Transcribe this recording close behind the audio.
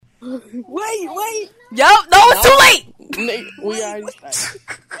Wait. Yup, no, it's too late. We already started.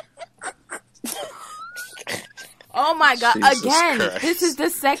 Oh my god! Jesus Again, Christ. this is the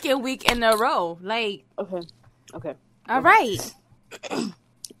second week in a row. Like, Okay. all right.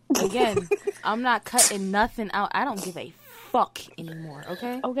 Again, I'm not cutting nothing out. I don't give a fuck anymore.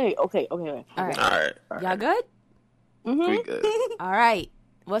 Okay. Okay. All right. All right. Y'all good? We good. All right.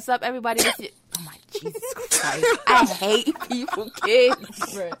 What's up, everybody? Oh my Jesus Christ! I hate people,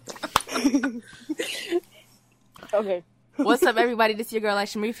 kids. Okay. What's up, everybody? This is your girl,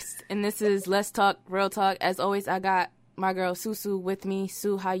 Aisha, and this is Let's Talk Real Talk. As always, I got my girl Susu with me.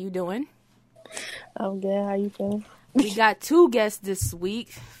 Sue, how you doing? I'm good. How you feeling? We got two guests this week.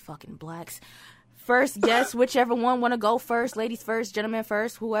 Fucking blacks. First guest, whichever one want to go first. Ladies first, gentlemen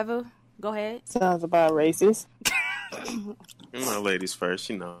first, whoever. Go ahead. Sounds about racist. Ladies first,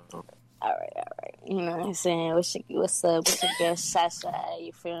 you know. All right. You know what I'm saying? What's up? What's your girl, Sasha?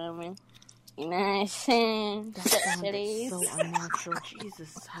 You feel me? You know what I'm saying? That so unnatural.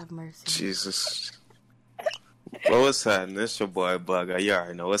 Jesus, have mercy. Jesus. Well, what's happening? It's your boy Bugger. You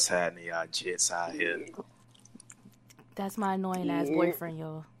already know what's happening, y'all jits out here. That's my annoying ass boyfriend,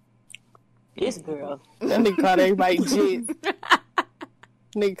 y'all. This girl. That nigga called everybody jits.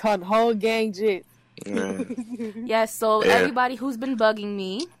 Nigga called the whole gang jits. Yeah. Yes, so Yeah. everybody who's been bugging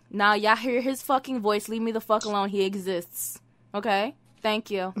me, now y'all hear his fucking voice. Leave me the fuck alone. He exists. Okay?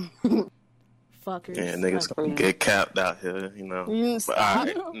 Thank you. Fuckers. Yeah, niggas gonna get capped out here, you know. But all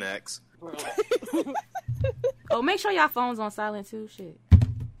right, next. Oh, make sure y'all phones on silent too. Shit.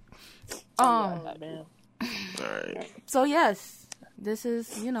 Goddamn. All right. So yes, this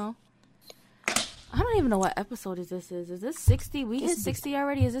is, you know, I don't even know what episode this is. Is this 60? We hit 60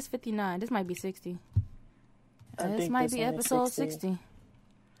 already? Is this 59? This might be 60. This might be episode 60.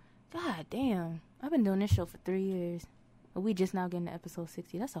 God damn. I've been doing this show for 3 years. But we just now getting to episode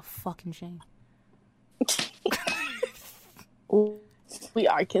 60. That's a fucking shame. We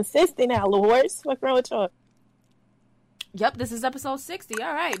are consistent now, Lords. What's wrong with y'all? Yep, this is episode 60.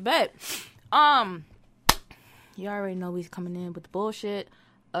 All right, bet. You already know we coming in with the bullshit.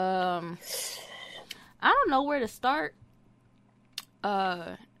 I don't know where to start.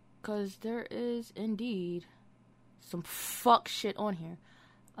 Cause there is indeed some fuck shit on here.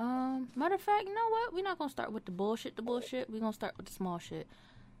 Matter of fact, you know what? We're not gonna start with the bullshit. We're gonna start with the small shit.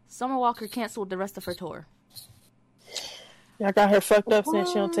 Summer Walker canceled the rest of her tour. Y'all got her fucked up since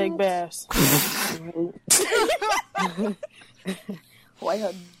she don't take baths. Why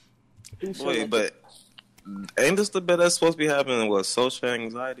her? Wait, but ain't this the bit that's supposed to be happening with social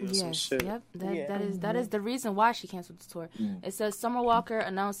anxiety or some shit? Yep. That is the reason why she canceled the tour. It says Summer Walker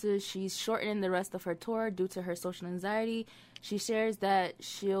announces she's shortening the rest of her tour due to her social anxiety. She shares that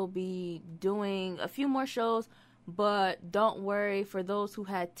she'll be doing a few more shows, but don't worry, for those who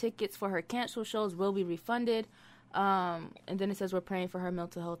had tickets for her canceled shows will be refunded. And then it says we're praying for her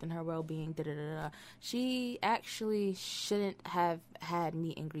mental health and her well-being. She actually shouldn't have had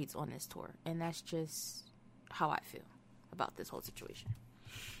meet and greets on this tour, and that's just how I feel about this whole situation.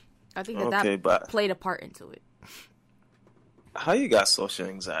 I think that played a part into it. How you got social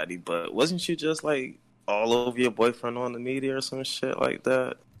anxiety, but wasn't you just like all over your boyfriend on the media or some shit like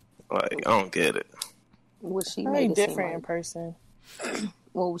that? Like, I don't get it. Well, she Very made it different seem in like, person.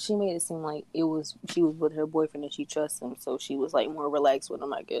 well, she made it seem like she was with her boyfriend and she trusts him, so she was like more relaxed with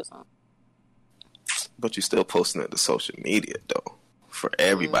him, I guess. Huh? But you still posting it to social media though, for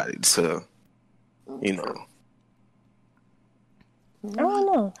everybody to, you know. I don't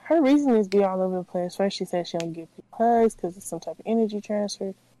know. Her reasonings be all over the place. First, she said she don't give people hugs because it's some type of energy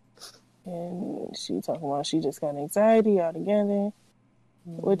transfer. And she talking about she just got anxiety altogether.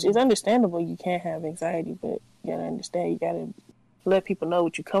 Which is understandable. You can't have anxiety, but you gotta understand. You gotta let people know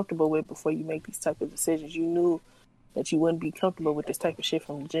what you're comfortable with before you make these type of decisions. You knew that you wouldn't be comfortable with this type of shit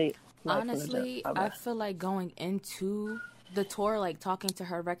from the jail. Honestly, I feel like going into the tour, like talking to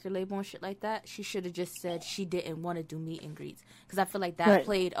her record label and shit like that, she should have just said she didn't want to do meet and greets. Because I feel like that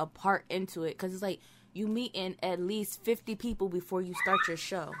played a part into it. Because it's like you meeting at least 50 people before you start your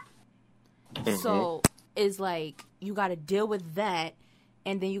show. So it's like you got to deal with that.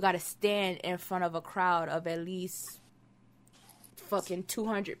 And then you got to stand in front of a crowd of at least fucking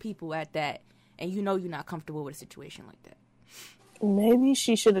 200 people at that. And you know you're not comfortable with a situation like that. Maybe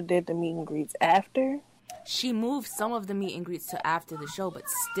she should have did the meet and greets after. She moved some of the meet and greets to after the show, but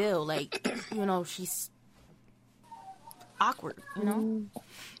still, like, you know, she's awkward, you know?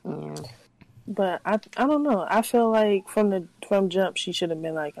 Yeah. But I don't know. I feel like from jump, she should have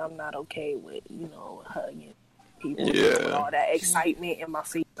been like, I'm not okay with, hugging. people Yeah. with all that excitement in my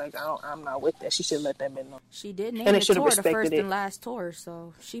face. Like, I'm not with that. She should let that man know. She did name And they the should've tour the respected first it. and last tour,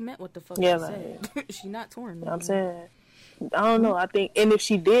 so she meant what the fuck Yeah, she like- said. She not touring. You know what I'm saying? I don't know. I think, and if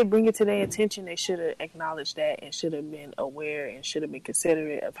she did bring it to their attention, they should have acknowledged that and should have been aware and should have been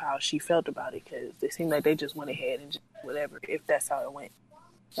considerate of how she felt about it, because it seemed like they just went ahead and just whatever. If that's how it went,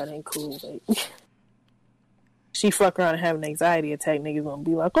 that ain't cool. Like, she fuck around and have an anxiety attack, niggas gonna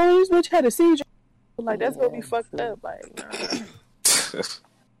be like, "Oh, this bitch had a seizure." Like, that's gonna be fucked up. Like, nah.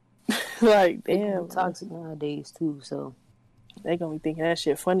 Like, Damn, damn, toxic nowadays too. So they gonna be thinking that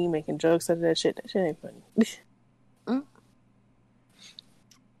shit funny, making jokes out of that shit. That shit ain't funny.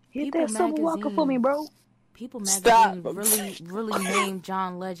 hit People that Summer Walker magazine. for me, bro. People Stop. magazine really named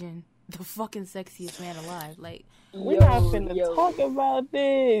John Legend the fucking sexiest man alive. Like, We're not finna talk about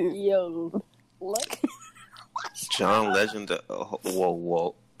this. Yo, what? John Legend.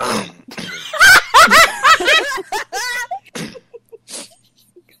 Whoa.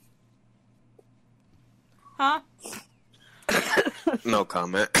 huh? No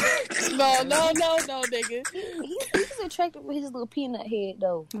comment. No, nigga. He's attractive with his little peanut head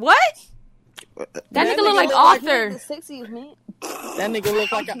though. What? That nigga look like Arthur. He's the sexiest man. That nigga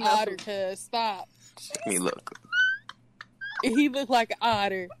look like an otter, cuz. Stop. Let me look. He look like an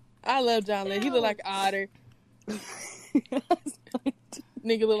otter. I love John Legend. He look like an otter.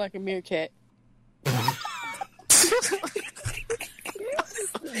 Nigga look like a meerkat.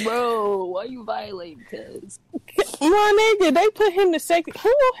 Bro, why you violating? Cuz My nigga, they put him the sexy.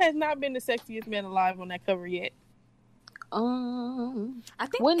 Who has not been the sexiest man alive on that cover yet? I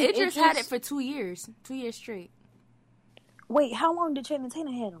think When Idris had Idris- it for 2 years. 2 years straight. wait, how long did Channing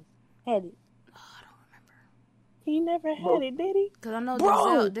Tatum had it? He never had it, did he? Because I know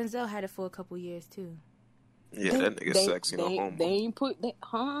Bro. Denzel had it for a couple years, too. Yeah, that nigga sexy no homo. They ain't put that,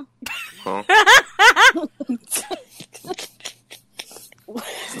 huh? Huh?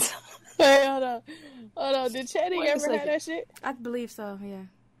 Hey, hold on. Did Channing Wait a ever have second. that shit? I believe so, yeah.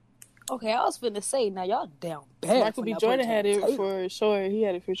 Okay, I was finna say, now y'all down bad. Michael B. Jordan had it for sure. He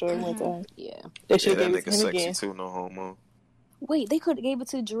had it for sure one time. Yeah. They Yeah, should that have gave it nigga to him sexy again. too, no homo. Wait, they could have gave it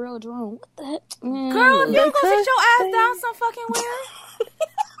to Jarrell Jerome. What the heck? Girl, if you don't go sit your ass They- down some fucking where.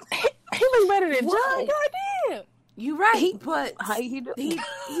 He look better than What? John. Goddamn. You right, but How he do?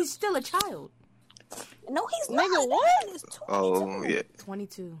 he's still a child. No, he's Nigga, not. what? That is 22. Oh, yeah.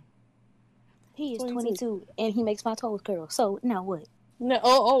 22. He is 22. 22, and he makes my toes curl. So now what? No.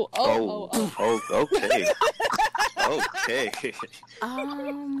 Okay. Okay.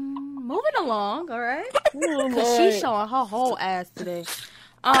 Moving along, all right? Oh, Because she's showing her whole ass today.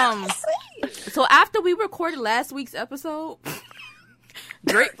 So after we recorded last week's episode,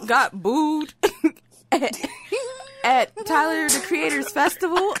 Drake got booed at Tyler the Creator's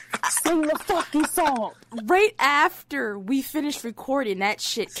festival. Sing the fucking song. Right after we finished recording, that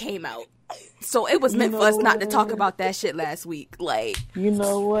shit came out. So it was meant for us not to talk about that shit last week. Like, You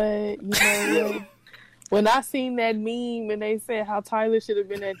know what? When I seen that meme and they said how Tyler should have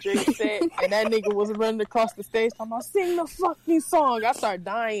been at Drake's set and that nigga was running across the stage talking about sing the fucking song, I started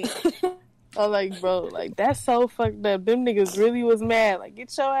dying. I was like, bro, like that's so fucked up. Them niggas really was mad. Like,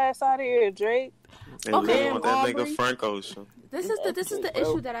 get your ass out of here, Drake. They Okay. really want that Aubrey. nigga Frank Ocean. this is the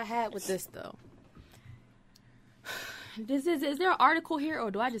issue that I had with this though. Is there an article here,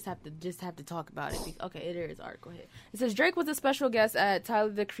 or do I just have to talk about it? Okay, there is an article here. It says Drake was a special guest at Tyler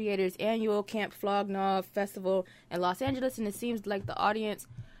the Creator's annual Camp Flog Gnaw Festival in Los Angeles, and it seems like the audience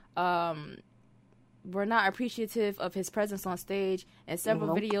were not appreciative of his presence on stage. And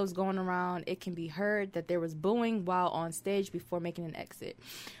several videos going around, it can be heard that there was booing while on stage before making an exit.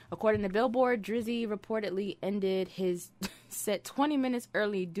 According to Billboard, Drizzy reportedly ended his set 20 minutes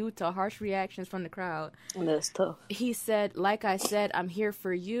early due to harsh reactions from the crowd. That's tough. He said, like I said, I'm here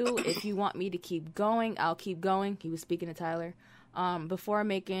for you. If you want me to keep going, I'll keep going. He was speaking to Tyler. Before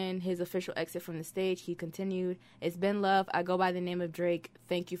making his official exit from the stage, he continued, it's been love. I go by the name of Drake.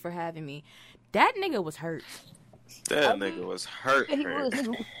 Thank you for having me. That nigga was hurt. That nigga was hurt. He was.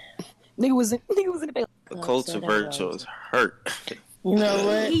 Nigga was in the face. The culture virtue is hurt. You know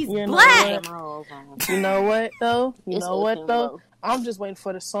what? He's You know black. what? You know what though? I'm just waiting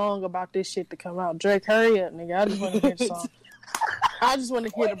for the song about this shit to come out. Drake, hurry up, nigga. I just want to hear the song. I just want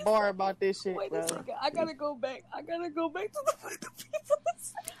to hear the bar about this shit, Wait bro. a second. I gotta go back to the people.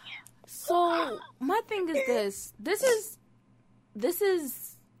 So my thing is this. This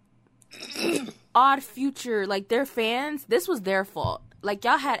is Odd Future. Like, their fans, this was their fault. Like,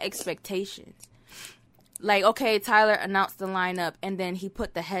 y'all had expectations. Like, okay, Tyler announced the lineup, and then he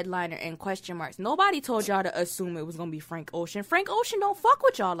put the headliner in question marks. Nobody told y'all to assume it was gonna be Frank Ocean. Frank Ocean don't fuck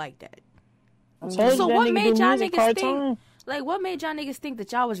with y'all like that. So what made y'all niggas think? Like, what made y'all niggas think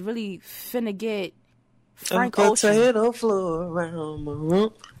that y'all was really finna get Frank Ocean? Potato floor around my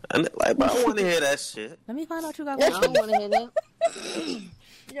room. And like, but I want to hear that shit. Let me find out you got. I don't want to hear that.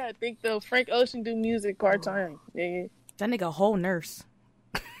 Yeah, I think though Frank Ocean do music part time. Yeah. That nigga a whole nurse.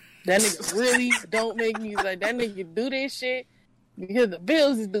 That nigga really don't make music. Like, that nigga do this shit because the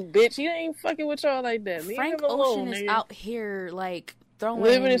bills is due, bitch. He ain't fucking with y'all like that. Leave Frank him alone, Ocean is nigga. out here like throwing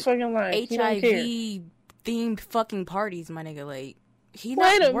living his fucking life. HIV themed fucking parties, my nigga. Like, he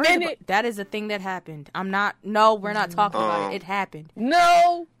Wait not a worried minute. about, that is a thing that happened. No, we're not talking about it. It happened.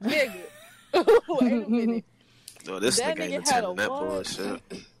 No, nigga. Wait a minute. No, this That nigga ain't nigga had a attending that what? bullshit.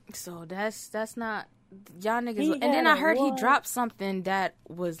 So that's not y'all niggas. He And then had I a heard he what? dropped something that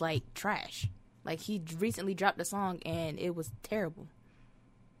was like trash. Like, he recently dropped a song and it was terrible.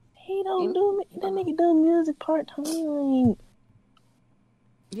 He don't do that nigga do music part time.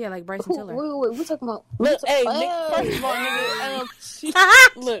 Yeah, like Bryson Tiller. Wait, we talking about? Look, hey, Hey. Nick, first of all, nigga,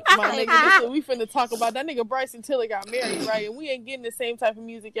 look, my nigga, this is what we finna talk about. That nigga Bryson Tiller got married, right? And we ain't getting the same type of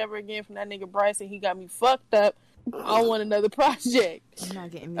music ever again from that nigga Bryson. He got me fucked up. I want another project. I'm not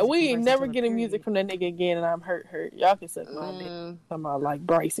getting And music we from ain't Bryson never Tiller, getting period. music from that nigga again, and I'm hurt. Y'all can suck my dick. Talking about like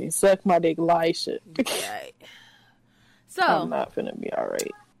Bryson, suck my dick, Lisha. Right. So I'm not finna be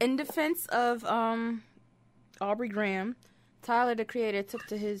alright. in defense of Aubrey Graham, Tyler the Creator took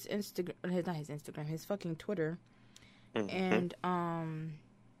to his Instagram, his fucking Twitter, and I'm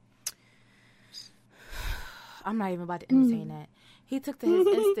not even about to entertain that. He took to his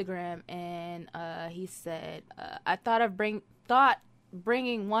Instagram and he said, "I thought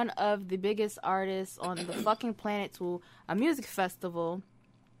bringing one of the biggest artists on the fucking planet to a music festival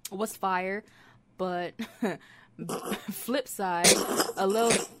was fire, but flip side, a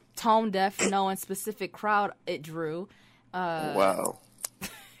little tone deaf, knowing specific crowd it drew. Wow.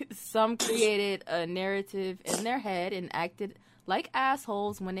 Some created a narrative in their head and acted like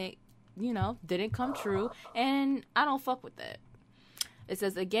assholes when it, didn't come true, and I don't fuck with that." It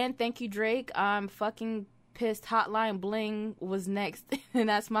says, "Again, thank you, Drake. I'm fucking pissed. Hotline Bling was next, and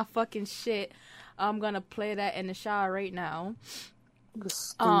that's my fucking shit. I'm gonna play that in the shower right now."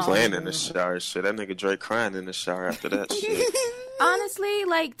 Playing in the shower, shit. That nigga Drake crying in the shower after that shit. Honestly,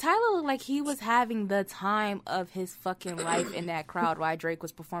 like, Tyler looked like he was having the time of his fucking life in that crowd while Drake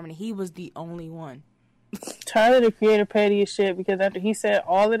was performing. He was the only one. Tyler the Creator petty as shit because after he said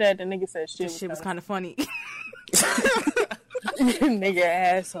all of that, the nigga said shit. This shit was kind of funny. Nigga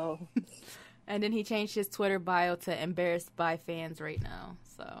asshole. And then he changed his Twitter bio to "embarrassed by fans" right now.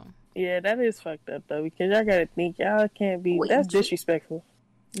 So Yeah, that is fucked up though because y'all gotta think y'all can't be. Wait, That's disrespectful.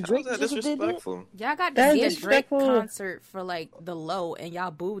 How's that disrespectful? y'all got to That's see a Drake disrespectful. concert for like the low, and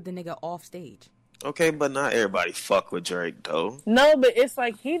y'all booed the nigga off stage. Okay, but not everybody fuck with Drake though. No, but it's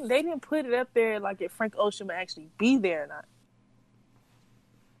like they didn't put it up there like if Frank Ocean would actually be there or not.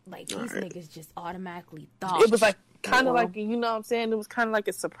 Like, these Alright. niggas just automatically thought It was like kind of like, you know what I'm saying? It was kind of like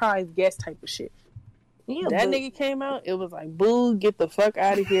a surprise guest type of shit. Yeah, That but nigga came out, it was like, boo, get the fuck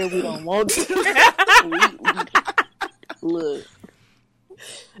out of here. We don't want it. look,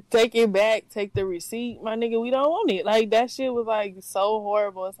 Take it back. Take the receipt. My nigga, we don't want it. Like, that shit was like so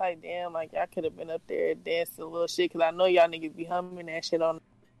horrible. It's like, damn, like, y'all could have been up there and danced a little shit because I know y'all niggas be humming that shit on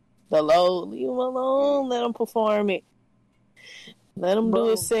the low. Leave him alone. Let him perform it. Let him do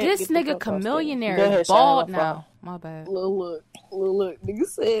his set. this Get the nigga fuck off stage. Chameleonaire Go ahead, is bald Shia, now. My bad. look. Nigga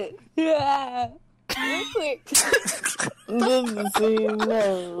said, yeah. Real quick.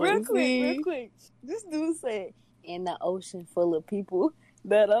 Real quick. This dude said, in the ocean full of people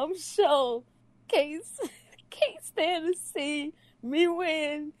that I'm sure can't stand to see me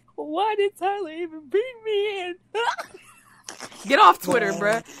win. Why did Tyler even beat me in? Get off Twitter,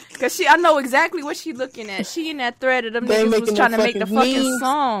 bruh. Cause I know exactly what she looking at. She in that thread of them They niggas was making trying to them make the fucking fucking memes.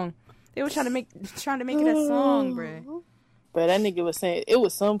 song. They were trying to make it a song, bruh. But that nigga was saying it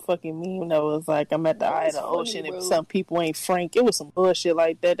was some fucking meme that was like, I'm at the eye of the funny, ocean bro. and some people ain't Frank. It was some bullshit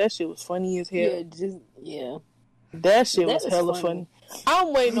like that. That shit was funny as hell. Yeah. That shit That was is hella funny. funny.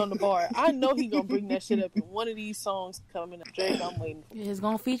 I'm waiting on the bar. I know he gonna bring that shit up in one of these songs coming up. Drake, I'm waiting. It's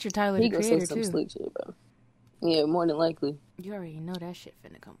gonna feature Tyler He the gonna say Creator some too. slick shit, bro. Yeah, more than likely. You already know that shit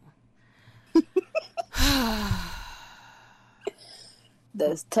finna come on.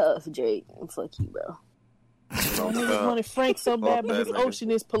 That's tough, Drake. Fuck you, bro. Niggas wanted Frank so bad, but his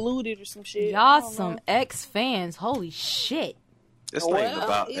ocean is polluted or some shit. I Y'all don't some know. X fans. Holy shit. It's not even Well,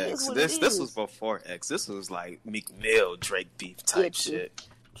 about it X. is what This it this is. was before X. This was like Meek Mill, Drake beef type true. shit.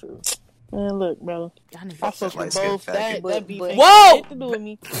 True. Man, look, bro. Y'all niggas I are fuck so- with Light-skinned both. faggot. That beef But- ain't Whoa! shit to do with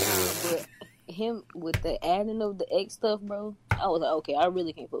me. But him with the adding of the X stuff, bro, I was like, okay, I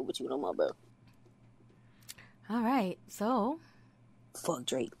really can't fuck with you no more, bro. All right, so fuck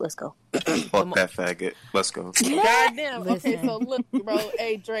Drake. Let's go. Fuck that faggot. Let's go. Goddamn. Listen. Okay, so look, bro.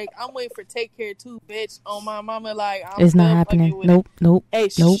 Hey, Drake, I'm waiting for Take Care 2, bitch. On my mama, like, I'm it's not still happening. fucking with Nope, nope, Hey,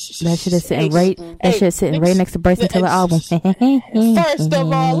 nope. That shit is sitting right. That Hey, shit sitting nigga, right next to Bryson Tiller album. First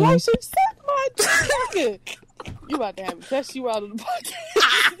of all, like she said, my nigga. You about to have me cuss you out of the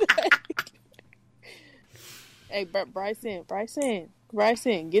podcast. Hey,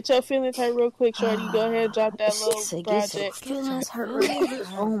 Bryson, get your feelings hurt real quick, shorty. Go ahead and drop that little project. Feelings hurt.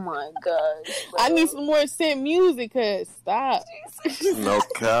 Oh my god! I need some more Scent music, cuz. Stop. No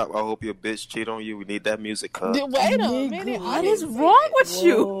cap. I hope your bitch cheat on you. We need that music, cuz. Wait a minute. What is wrong with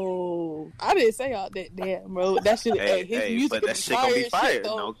you? I didn't say all that. Damn, bro. That shit. Hey, his hey, music but that shit gonna be fire.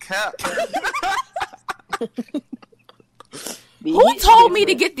 No cap. Who told me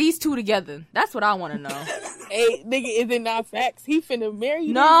to get these two together? That's what I want to know. Hey, nigga, is it not facts? He finna marry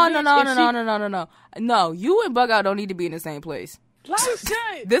you. No. No, you and Bug Out don't need to be in the same place. Like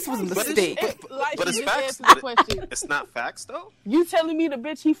shit. This was a mistake. But it's facts. The question. It's not facts though. You telling me the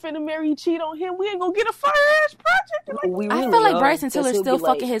bitch he finna marry cheat on him? We ain't gonna get a fire ass project. Like, I feel like Bryson Tiller's still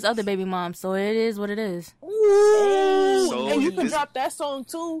fucking his other baby mom, so it is what it is. Ooh. So and you can drop that song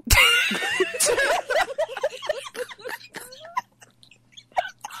too.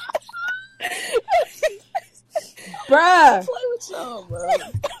 Bruh. Play with y'all, bro.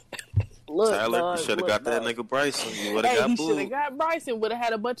 Look, Tyler, you should have got that nigga Bryson. You would have got he booed. should have got Bryson. Would have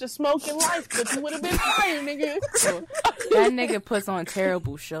had a bunch of smoke and life, but you would have been fire, nigga. That nigga puts on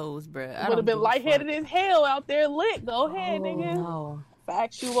terrible shows, bruh. Would have been lightheaded as hell out there lit. Go ahead, nigga. No.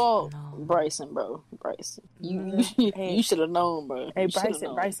 Factual. No. Bryson, bro. Bryson. You should have known, bro. Hey,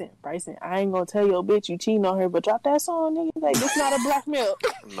 Bryson. I ain't gonna tell your bitch you cheating on her, but drop that song, nigga. Like, this not a blackmail.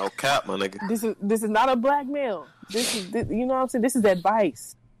 No cap, my nigga. This is not a blackmail. This, you know what I'm saying? This is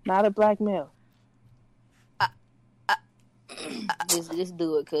advice, not a blackmail. Just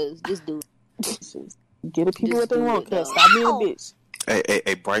do it, cuz. Just do it. Get the people what they want, cuz. Stop being a bitch.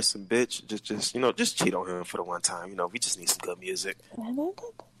 Hey, Bryson, bitch. Just cheat on him for the one time. We just need some good music.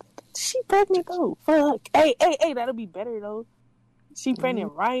 She pregnant though. Fuck. Hey, that'll be better though. She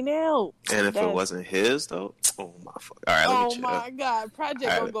pregnant right now. And if it wasn't his though, oh my fuck. All right, let me chill. My god, project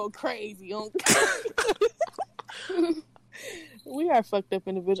gonna go crazy. We are fucked up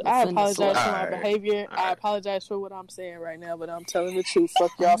individuals. I apologize for my behavior. I apologize for what I'm saying right now, but I'm telling the truth.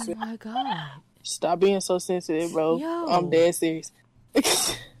 Fuck y'all. Oh my god. Stop being so sensitive, bro. Yo. I'm dead serious.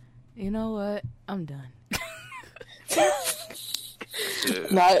 You know what? I'm done.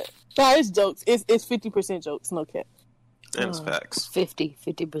 Nah, it's jokes. It's 50% jokes, no cap. And it's facts.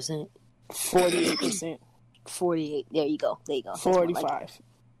 50%. 48%. 48. There you go. 45.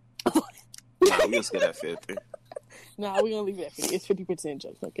 Nah, we just get at 50. Nah, we gonna leave it at 50. It's 50%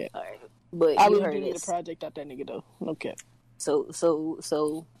 jokes, no cap. All right. But I you really heard do need a this. project out that nigga though, no cap. So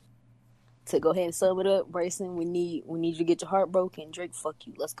to go ahead and sum it up, Bryson, we need you to get your heart broken. Drake, fuck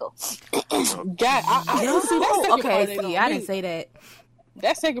you. Let's go. God, I see that second part ain't on I me. didn't say that.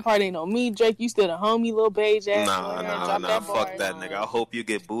 That second part ain't on me, Drake. You still the homie, little beige ass. Nah, fuck that nigga. I hope you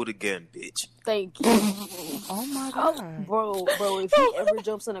get booed again, bitch. Thank you. Oh my god. Bro, if he ever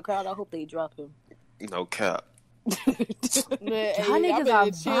jumps in the crowd, I hope they drop him. No cap. Man, Y'all niggas are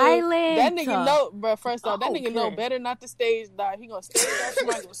violent. That nigga know, bro. First off, that I don't nigga know care. better not to stage dive. He gonna stage dive.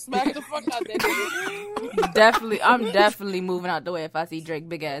 Somebody gonna smack the fuck out that nigga. I'm definitely moving out the way if I see Drake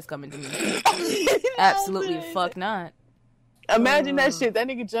big ass coming to me. Absolutely fuck not. Imagine that shit. That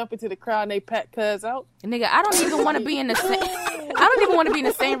nigga jump into the crowd and they pat cuz out. Nigga, I don't even want to be in the same. I don't even want to be in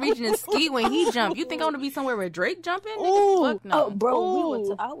the same region as Ski when he jump. You think I want to be somewhere where Drake jumping? Nigga, fuck no. Oh,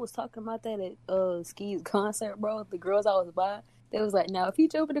 bro, I was talking about that at Ski's concert, bro. The girls I was by, they was like, "Now, if he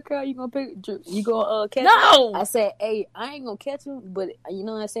jump in the crowd, you gonna catch him?" No. I said, "Hey, I ain't gonna catch him, but you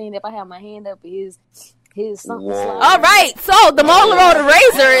know what I'm saying? If I have my hand up, his something slide." All right, so the Mola Road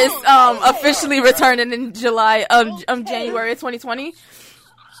Razor is officially returning in July January 2020.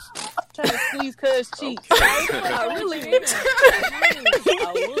 Trying to squeeze cuz cheek. I really did.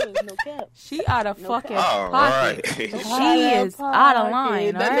 I was, no cap. She out of fucking All pocket. right. She is out of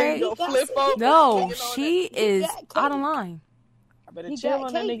line, That alright? nigga gonna flip over. No, she is out of line. I better He chill got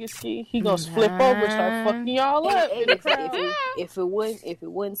on that cake. nigga Ski. He gonna flip over and start fucking y'all up. Hey, if it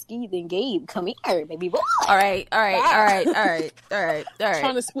wasn't Ski, then Gabe, come here, baby boy. All right.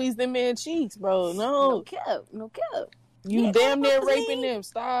 Trying to squeeze them man's cheeks, bro. No No. cap. You Yeah, damn near what the raping name? them.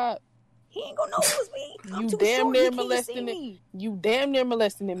 Stop. He ain't gonna know it was me. I'm You too damn short, near he can't molesting see it. me. You damn near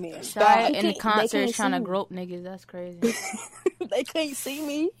molesting them men. Shia Stop. in the concert can't trying to see me. grope niggas. That's crazy. They can't see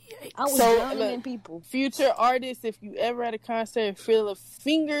me. I was So, drowning look, in people. Future artists, if you ever at a concert, feel a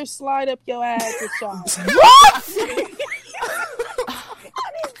finger slide up your ass with y'all.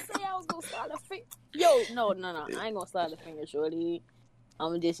 I didn't say I was gonna slide a finger. Yo, no. I ain't gonna slide a finger, shorty.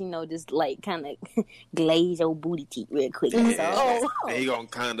 I'm just, just like kind of glaze your booty teeth real quick. That's all. And he gonna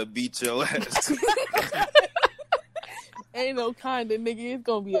kind of beat your ass. Ain't no kind of nigga. It's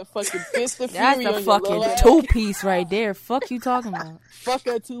gonna be a fucking fist of That's fury a on your fucking little ass. 2-piece right there. Fuck you talking about? Fuck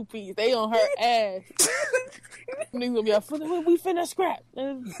a 2-piece. They on her ass. Niggas gonna be like, we finna scrap.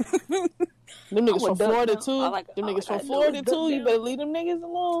 Them niggas from Florida too. Them niggas from Florida too. You better leave them niggas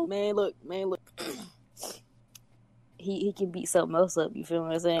alone. Man, look. He can beat something else up. You feel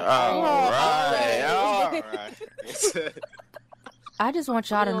what I'm saying? All right. I just want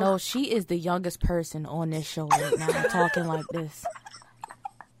y'all to know she is the youngest person on this show right now talking like this.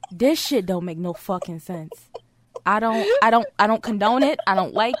 This shit don't make no fucking sense. I don't condone it. I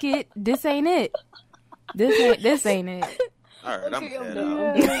don't like it. This ain't it. This ain't it. All right, I'm I'm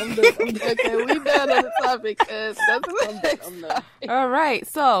done. Okay, we done on the topic. I'm done. All right,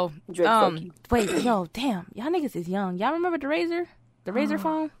 so Drake, fuck you. wait, yo, damn, y'all niggas is young. Y'all remember the Razor? The Razor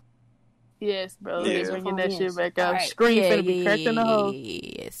phone? Yes, bro. Yeah. They're bringing that shit back out. Alright, Screen finna be cracked in the hole.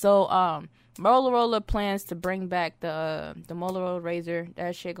 yeah. So, Motorola plans to bring back the Motorola Razor.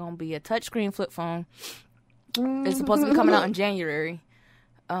 That shit gonna be a touchscreen flip phone. It's supposed to be coming out in January.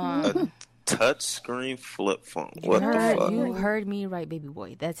 Touch screen flip phone. What the fuck? You heard me right, baby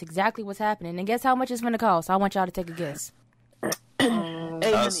boy. That's exactly what's happening. And guess how much it's gonna cost? I want y'all to take a guess.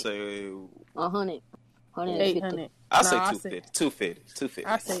 I say 100. 800. I say Nah, I 250.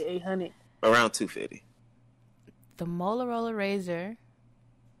 I say 800. Around 250. The Motorola Razor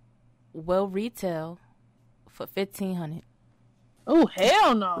will retail for $1,500. Oh,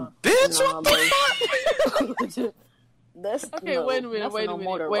 hell no. Bitch, Nah, what the fuck? That's Okay, no, wait a minute. that's Wait a no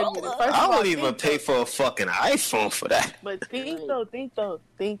minute. Motorola. First I of all, wouldn't even think pay for a fucking iPhone for that. But think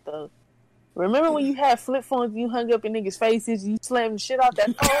though. Remember when you had flip phones and you hung up in niggas' faces, you slammed the shit out that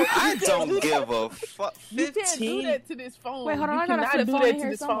phone? I don't give a fuck. You can't do 15? that to this phone. Wait, hold on, You I got a cannot flip do phone that in to here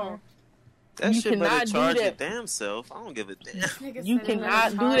this somewhere. phone. That You shit better cannot do charge your that. damn self. I don't give a damn. You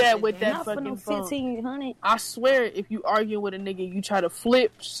cannot do that with that Not for no fucking phone. 1,500. I swear, if you arguing with a nigga, you try to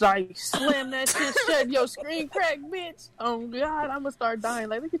flip, like slam that shit shut, your screen crack, bitch. Oh God, I'm gonna start dying.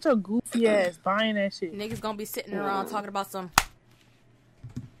 Like, look at your goofy ass buying that shit. Niggas gonna be sitting around talking about some.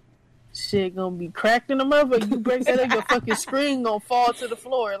 Shit gonna be cracked in the mother. You break that up, your fucking screen gonna fall to the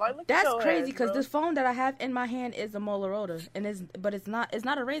floor. Like, look That's at your crazy ass, because bro. this phone that I have in my hand is a Motorola, and it's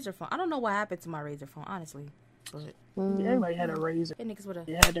not a Razor phone. I don't know what happened to my Razor phone, honestly. But Everybody had a razor. hey, niggas with a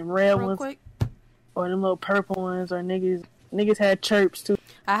You had them red real ones quick. or them little purple ones, or niggas had chirps too.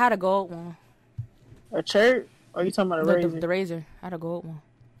 I had a gold one. A chirp? Or you talking about a razor? The Razor. I had a gold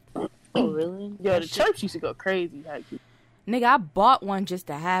one. Oh, really? Yo, the chirps used to go crazy. Like, Nigga, I bought one just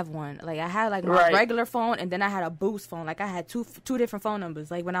to have one. Like I had like my Right. regular phone, and then I had a Boost phone. Like I had two different phone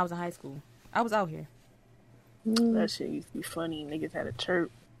numbers. Like when I was in high school, I was out here that shit used to be funny. Niggas had a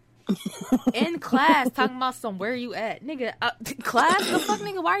chirp. in class talking about some. Where you at, nigga? Class? The fuck,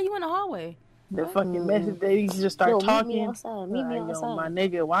 nigga? Why are you in the hallway? The fucking message, they used to just start Yo, talking. meet me outside. Meet me Like, outside. Yo, my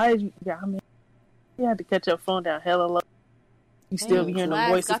nigga, why is you? Yeah, I mean, you had to cut your phone down hella low. You still be hearing the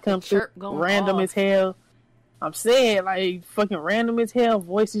class voices got the come through, chirp going random off. as hell. I'm saying, like, fucking random as hell.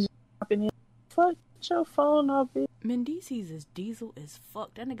 Voices popping in. Fuck your phone off, bitch. Mendices is diesel as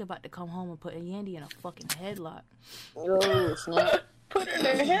fuck. That nigga about to come home and put a Yandy in a fucking headlock. Yo, snap. Put her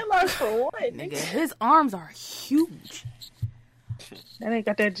in the headlock for what, Nigga, nigga? his arms are huge. That ain't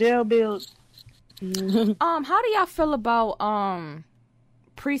got that jail build. How do y'all feel about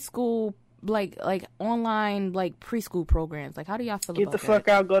preschool like online like preschool programs? Like how do y'all feel Get about the that? fuck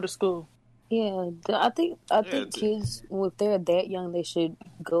out, go to school. Yeah, I think kids, if they're that young, they should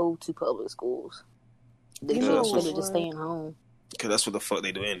go to public schools. They You should know instead of what? just staying home. Cause that's what the fuck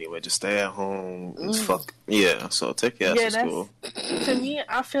they do anyway. Just stay at home and fuck. Yeah, so take your ass to school. To me,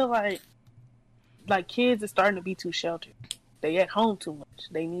 I feel like kids are starting to be too sheltered. They at home too much.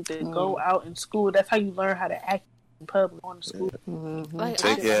 They need to go out in school. That's how you learn how to act in public on the school. Like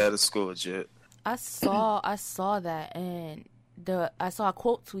Take your ass to school, Jet. I saw that, and I saw a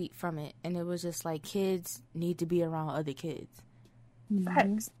quote tweet from it, and it was just like kids need to be around other kids.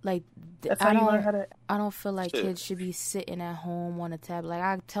 Facts. Like That's how you learn how to. I don't feel like Shit. kids should be sitting at home on a tablet. Like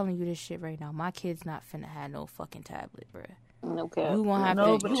I'm telling you this shit right now. My kid's not finna have no fucking tablet, bruh. Okay. You gonna have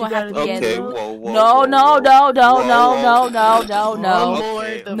No, to. but You you gonna have to gotta be do- as Okay, whoa, whoa. No, whoa, no, whoa. no, no, Whoa, no, whoa. no, no, no, no.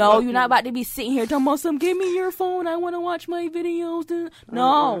 Okay. No, you're not about to be sitting here talking about some. Give me your phone. I want to watch my videos.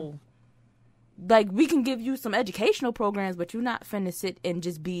 No. Like, we can give you some educational programs, but you're not finna sit and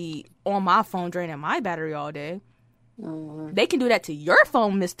just be on my phone draining my battery all day. They can do that to your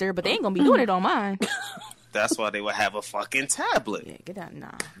phone, mister, but they ain't gonna be doing it on mine. That's why they would have a fucking tablet. Yeah, get out.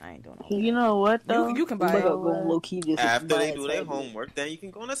 Nah, I ain't doing it. You know what though? You can buy But it. go low key just After buy they a do their tablet. homework, then you can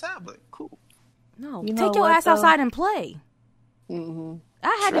go on a tablet. Cool. No, You know take your what, ass though? outside and play.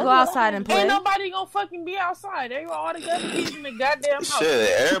 I had to go outside and play. Ain't nobody gonna fucking be outside. They were all the kids in the goddamn house.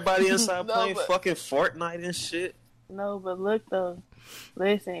 Shit, everybody inside No, playing but- fucking Fortnite and shit. No, but look though.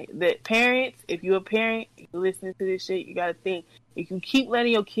 Listen, that parents, if you're a parent, you listening to this shit, you gotta think. If you keep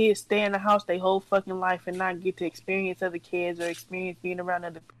letting your kids stay in the house their whole fucking life and not get to experience other kids or experience being around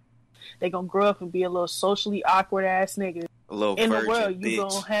other people, they gonna grow up and be a little socially awkward ass niggas. A little In the virgin world, bitch. you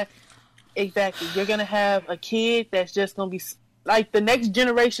gonna have exactly. You're gonna have a kid that's just gonna be like the next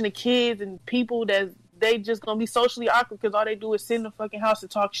generation of kids and people that they just gonna be socially awkward because all they do is sit in the fucking house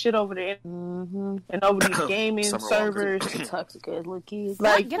and talk shit over the internet and over these gaming Summer servers. Toxic ass little kids.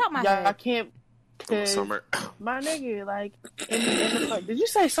 Like, Get out my y'all head. can't. Cause Summer. my nigga, like, in the did you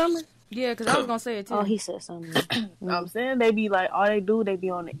say summer? Yeah, because I was gonna say it too. Oh, he said something. I'm saying they be like, all they do, they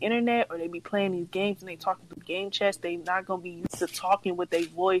be on the internet or they be playing these games and they talking through game chats. They not gonna be used to talking with their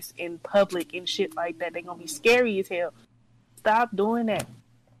voice in public and shit like that. They gonna be scary as hell. Stop doing that.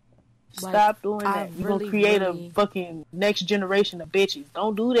 Stop doing I that. You really, gonna create really- a fucking next generation of bitches.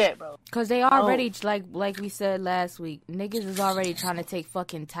 Don't do that, bro. Because they already, like we said last week, niggas is already trying to take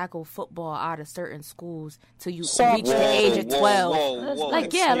fucking tackle football out of certain schools till you reach the age of 12.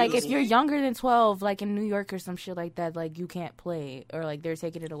 Like, yeah, like if you're younger than 12, like in New York or some shit like that, like you can't play or like they're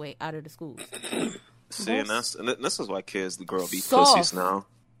taking it away out of the schools. See, and this is why kids grow up be Soft. pussies now.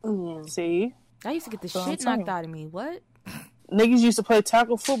 Yeah. See? I used to get the So I'm shit telling knocked out of me. What? Niggas used to play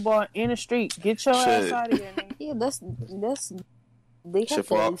tackle football in the street. Get your ass Shit. out of here, nigga. Yeah, that's they have Shit, to at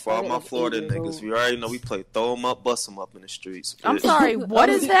for least all start my at Florida 8 years niggas, old. we already know we play throw them up, bust them up in the streets. I'm Bitch. sorry, what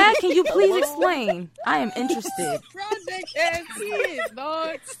is that? Can you please explain? I am interested. Project ass kids,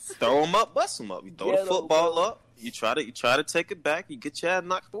 dog. Throw them up, bust them up. You throw the football up. You try to take it back. You get your ass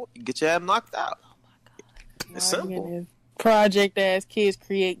knocked out. It's simple. Project ass kids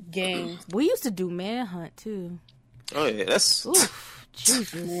create games. We used to do manhunt too. Oh yeah, that's Oof,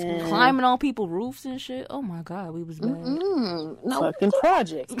 Jesus, climbing on people's roofs and shit. Oh my god, we was bad. No, Fucking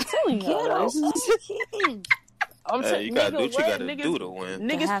projects. I'm telling you, ghetto this is kids. I'm hey, saying, you gotta nigga, do what you what? gotta Niggas, do to win.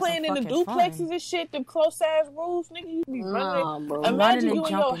 To niggas have playing in some the fucking duplexes fun. and shit, them close ass roofs, nigga. You be Nah, running. bro. Running Imagine and you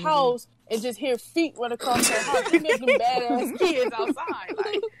in your jumping, house and just hear feet run across your house. You make them badass kids outside,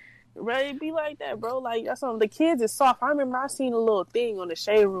 like. Right, it be like that, bro. Like that's something. The kids is soft. I remember I seen a little thing on the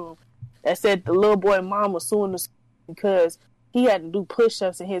shade room that said the little boy mom was suing the school because he had to do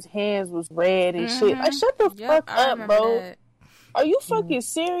push-ups and his hands was red and shit. Like, shut the fuck I up, remember bro. that. Are you fucking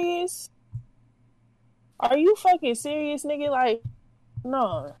serious? Are you fucking serious, nigga? Like,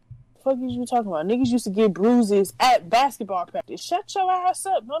 no. Fuck is you talking about? Niggas used to get bruises at basketball practice. Shut your ass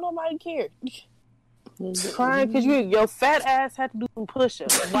up. No, nobody cared. Crying because your fat ass had to do some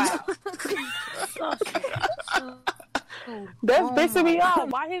push-ups. Wow. That's pissing me off.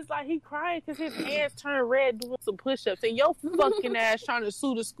 Why he crying because his hands turned red doing some push-ups and your fucking ass trying to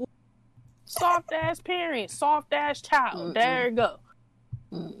sue the school. Soft ass parent, soft ass child. There you go.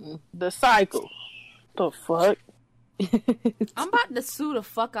 The cycle. The fuck? I'm about to sue the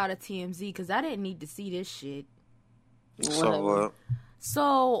fuck out of TMZ because I didn't need to see this shit. So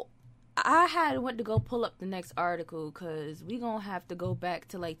So I went to go pull up the next article because we gonna have to go back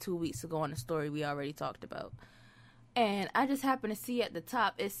to like 2 weeks ago on the story we already talked about. And I just happened to see at the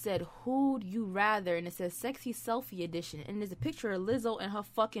top, it said, who'd you rather? And it says sexy selfie edition. And there's a picture of Lizzo in her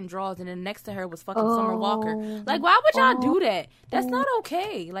fucking drawers. And then next to her was fucking Summer Walker. Like, why would y'all do that? That's not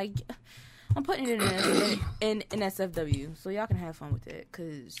okay. Like, I'm putting it in SFW. So y'all can have fun with it.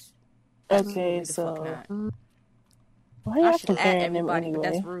 Because Okay, so why I y'all should add comparing them everybody, but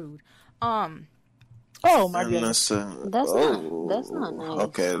that's anyway? rude. Oh my goodness. That's not nice.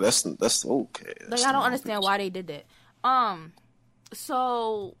 Okay, that's okay. Like, I don't understand why they did that.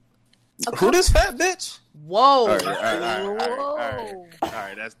 So Who this fat bitch? whoa. All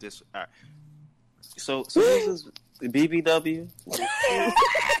right, that's this. All right. So this is BBW.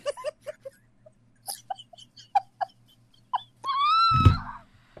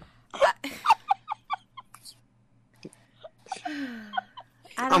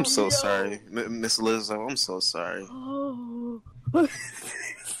 I'm so sorry, Miss Lizzo. I'm so sorry.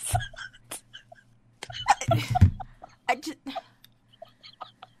 I just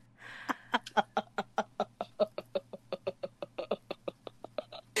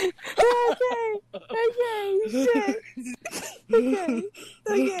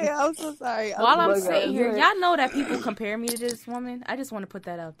Okay, I'm so sorry. While I'm sitting here, y'all know that people compare me to this woman. I just want to put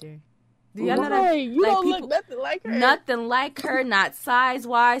that out there. Do y'all know that? You don't look nothing like her. Nothing like her, not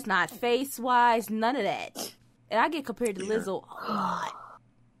size-wise, not face-wise, none of that. And I get compared to Lizzo a lot.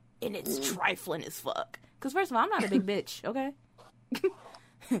 And it's trifling as fuck. Because first of all, I'm not a big bitch, okay?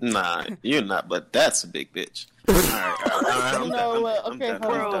 Nah, you're not, but that's a big bitch. All right, You know what? Okay,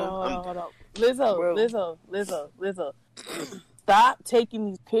 hold on. Lizzo. Stop taking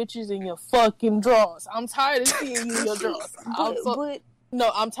these pictures in your fucking drawers. I'm tired of seeing you in your drawers.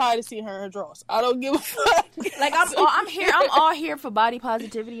 I'm tired of seeing her in her drawers. I don't give a fuck. Like I'm all here for body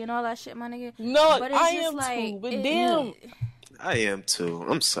positivity and all that shit, my nigga. No, but it's I just am like, too. But damn, I am too.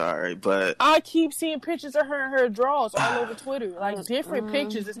 I'm sorry, but I keep seeing pictures of her in her drawers all over Twitter, like different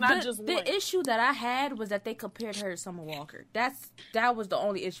pictures. It's not just one. The issue that I had was that they compared her to Summer Walker. That was the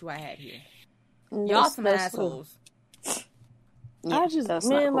only issue I had here. Y'all some assholes. Yeah, I just,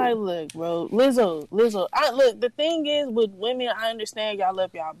 man, like, look, bro, Lizzo. Look, the thing is, with women, I understand y'all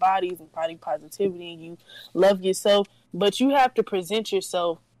love y'all bodies and body positivity, and you love yourself, but you have to present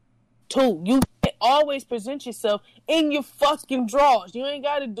yourself, too. You can't always present yourself in your fucking drawers. You ain't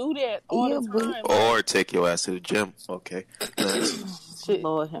got to do that all the time. Or take your ass to the gym, okay? Shit.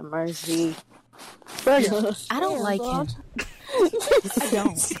 Lord have mercy. I don't like him. I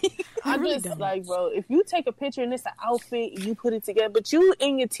don't. I really just don't. Like, bro, if you take a picture and it's an outfit and you put it together, but you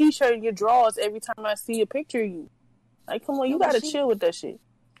in your t-shirt and your drawers every time I see a picture of you, like, come on, you gotta chill with that shit.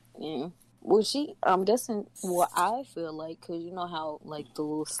 Yeah. Well, that's what I feel like, because you know how, like, the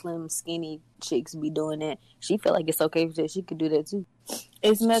little slim, skinny chicks be doing that. She feel like it's okay that she could do that too.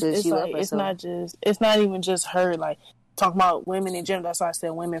 It's not. It's not even just her. Like, talking about women in general. That's why I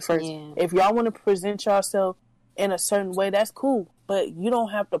said women first. Yeah. If y'all want to present yourself in a certain way, that's cool. But you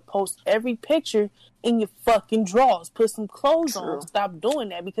don't have to post every picture in your fucking drawers. Put some clothes on. Stop doing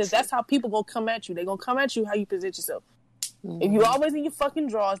that, because that's how people gonna come at you. They gonna come at you how you present yourself. Mm-hmm. If you always in your fucking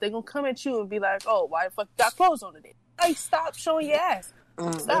drawers, they gonna come at you and be like, "Oh, why the fuck you got clothes on today?" Like, stop showing your ass.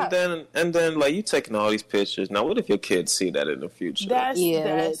 Stop. And then, like, you taking all these pictures. Now, what if your kids see that in the future? That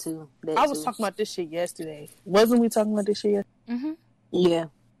too. I was talking about this shit yesterday. Wasn't we talking about this shit yesterday? Mm-hmm. Yeah.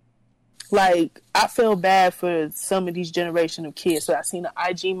 Like, I feel bad for some of these generation of kids. So I seen an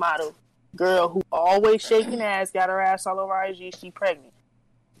IG model girl who always shaking ass, got her ass all over IG. She pregnant.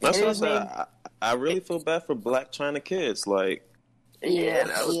 That's what I said. I really feel bad for Black China kids. Like,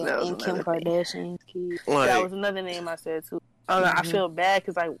 that was and Kim Kardashian's kids. Like, that was another name I said too. I feel bad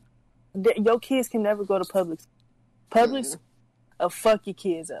because like your kids can never go to Publix. Publix will fuck your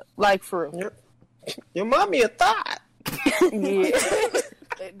kids up. Like, for real. Your mommy a thought. Yeah.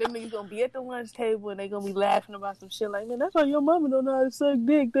 Them niggas gonna be at the lunch table and they gonna be laughing about some shit like, man, that's why your mama don't know how to suck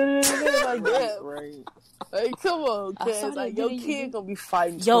dick. Like that, right? Like, come on, kids. Like, your kid gonna be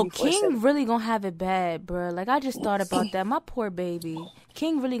fighting. Yo, King really gonna have it bad, bro. Like, I just thought about that. My poor baby.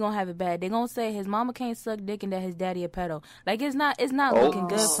 King really gonna have it bad. They gonna say his mama can't suck dick and that his daddy a pedo. Like, it's not looking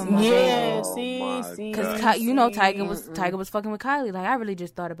good for my baby. See. Because you know Tiger was fucking with Kylie. Like, I really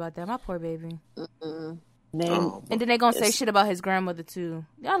just thought about that. My poor baby. And then they gonna say shit about his grandmother too.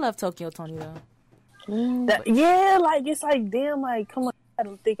 Y'all love Tokyo Tony though. Like, it's like, damn, like, come on, I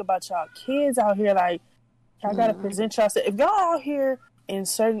gotta think about y'all kids out here. Like, y'all gotta present yourself. If y'all out here in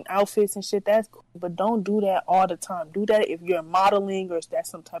certain outfits and shit, that's cool, but don't do that all the time. Do that if you're modeling or if that's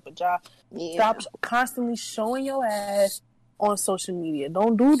some type of job. Stop constantly showing your ass on social media.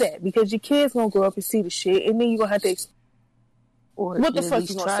 Don't do that, because your kids gonna grow up and see the shit, and then you gonna have to or what the fuck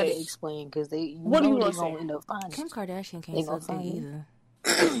you gonna say? To explain, because what are you gonna say? End up Kim Kardashian can't suck dick either.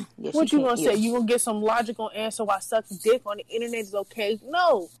 What you gonna say? You gonna get some logical answer why sucking dick on the internet is okay?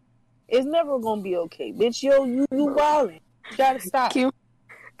 No, it's never gonna be okay, bitch. Yo, you wildin'. You gotta stop.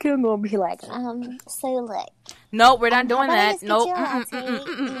 Kim gonna be like, so like, no, we're not doing that. Nope. Mommy's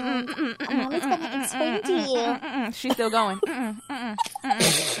gonna explain to you. She's still going.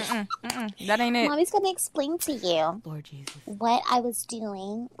 That ain't it. Mommy's gonna explain to you, Lord Jesus, what I was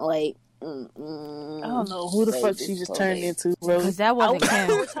doing. Like, I don't know who the fuck she just turned into, bro. Because that wasn't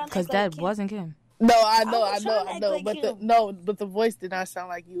Kim. Because that wasn't Kim. No, I know. But the voice did not sound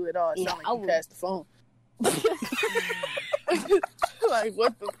like you at all. It sounded like you passed the phone. Like,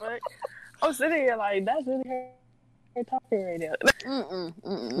 what the fuck? I'm sitting here like, that's really her talking right now.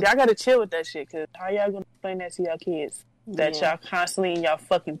 Y'all gotta chill with that shit, because how y'all gonna explain that to y'all kids? that y'all constantly in y'all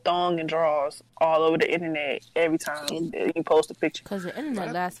fucking thong and drawers all over the internet every time you post a picture. Because the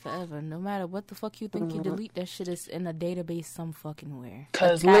internet lasts forever. No matter what the fuck you think you delete, that shit is in a database some fucking where.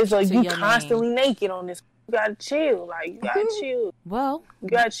 Because Lizzo, you constantly naked on this. You gotta chill. Like, you gotta chill. Well, you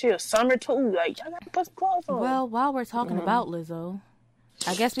gotta chill. Summer too. Like, y'all gotta put some clothes on. Well, while we're talking about Lizzo,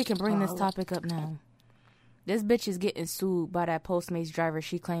 I guess we can bring this topic up now. This bitch is getting sued by that Postmates driver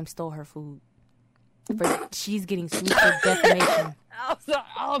she claims stole her food. She's getting sued for defamation.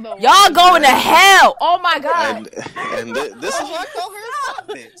 Y'all going to hell! Oh my god! And this is why I call her a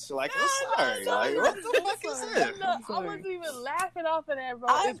bitch. Like, I'm sorry. Like, what the fuck is this? I wasn't even laughing off of that, bro.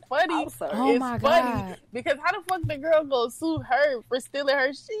 It's funny. Oh my god! Because how the fuck the girl gonna sue her for stealing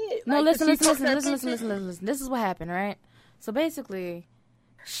her shit? No, listen. This is what happened, right? So basically,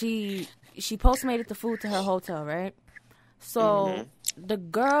 she Postmated the food to her hotel, right? So the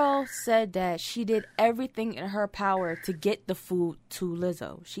girl said that she did everything in her power to get the food to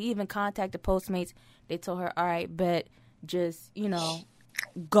Lizzo. She even contacted Postmates. They told her, all right, but just,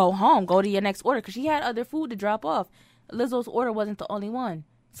 go home. Go to your next order. Because she had other food to drop off. Lizzo's order wasn't the only one.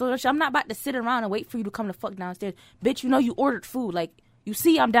 So I'm not about to sit around and wait for you to come the fuck downstairs. Bitch, you ordered food. Like, you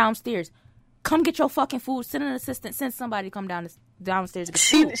see I'm downstairs. Come get your fucking food. Send an assistant. Send somebody to come downstairs to get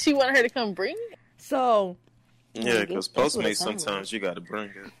food. She wanted her to come bring it? So... Yeah, because Postmates sometimes you gotta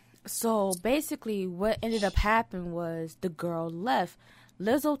bring it. So basically, what ended up happening was the girl left.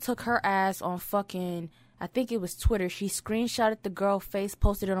 Lizzo took her ass on fucking, I think it was Twitter. She screenshotted the girl face,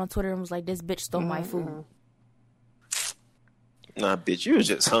 posted it on Twitter, and was like, "This bitch stole my food." Nah, bitch, you was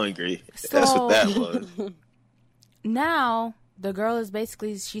just hungry. That's what that was. Now the girl is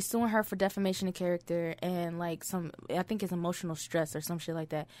basically, she's suing her for defamation of character and like I think it's emotional stress or some shit like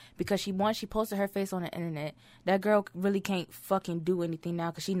that, because she posted her face on the internet. That girl really can't fucking do anything now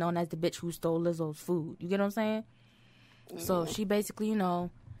because she's known as the bitch who stole Lizzo's food. You get what I'm saying? So she basically,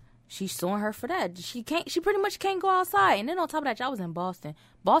 she's suing her for that. She pretty much can't go outside. And then on top of that, y'all was in Boston.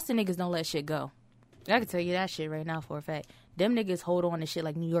 Boston niggas don't let shit go. I can tell you that shit right now for a fact. Them niggas hold on to shit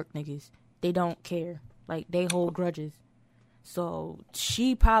like New York niggas. They don't care. Like, they hold grudges. So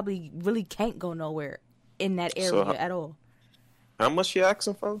she probably really can't go nowhere in that area at all. How much she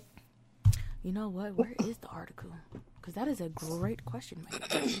asking for? You know what? Where is the article? Because that is a great question, man.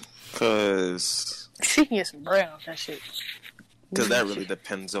 Because she can get some bread on that shit. Because that really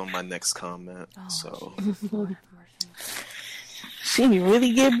depends on my next comment. She can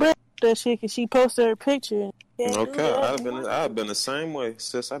really get bread on that shit because she posted her picture. Okay, I've been the same way,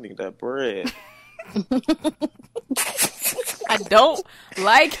 sis. I need that bread. I don't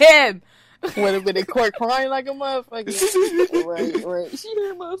like him. Would have been in court crying like a motherfucker. Right. She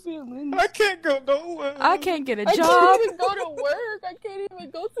hurt my feelings. I can't go nowhere. I can't get a job. I can't even go to work. I can't even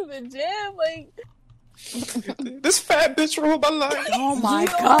go to the gym. Like, this fat bitch ruined my life. Oh my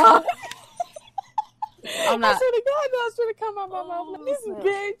god. I'm not. I swear to God, I was trying to come out my mouth like this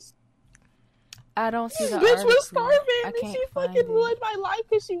bitch. I don't see the bitch article. was starving and she fucking ruined my life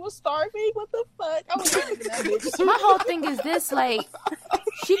because she was starving. What the fuck? I was like, that bitch. My whole thing is this, like,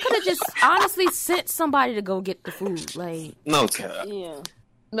 she could have just honestly sent somebody to go get the food. Like, no cap. Yeah.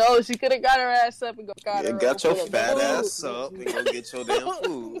 No, she could have got her ass up and got her. Got your fat ass up and go get your damn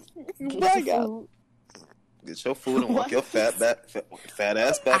food. Get your food and walk your fat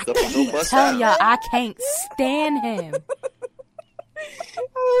ass back up and go bust out. Tell y'all, I can't stand him.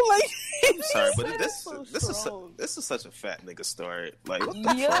 Oh my! I'm sorry, but this is such a fat nigga story. Like, what the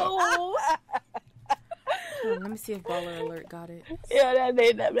fuck? Let me see if Baller Alert got it. Yeah,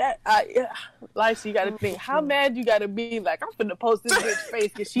 like, you gotta think how mad you gotta be. Like, I'm finna post this bitch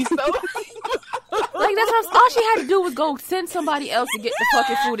face because she's so. Like, that's all she had to do was go send somebody else to get the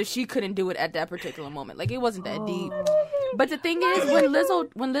fucking food if she couldn't do it at that particular moment. Like, it wasn't that deep. But the thing is,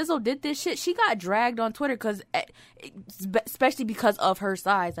 when Lizzo did this shit, she got dragged on Twitter especially because of her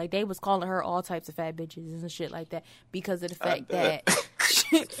size. Like, they was calling her all types of fat bitches and shit like that because of the fact that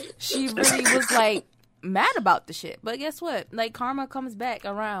she really was like mad about the shit. But guess what? Like, karma comes back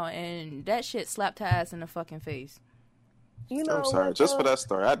around and that shit slapped her ass in the fucking face. You know, I'm sorry, what, just for that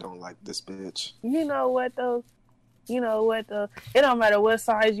story, I don't like this bitch. You know what though? It don't matter what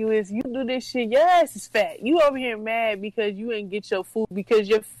size you is. You do this shit, your ass is fat. You over here mad because you ain't get your food because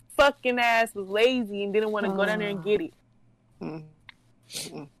your fucking ass was lazy and didn't want to go down there and get it.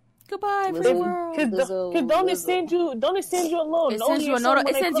 Goodbye, free world. Because don't it send you a little note?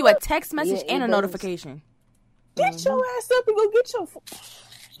 It sends you a text message and a notification. Get your ass up and go get your food.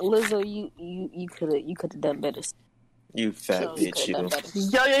 Lizzo, you could have done better. You fat bitch, you.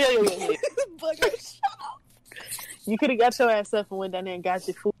 Yo. You could have got your ass up and went down there and got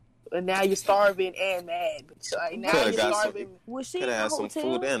your food. and now you're starving and mad. Bitch. Like now Coulda you're got starving. Was she Could in a have had hotel? some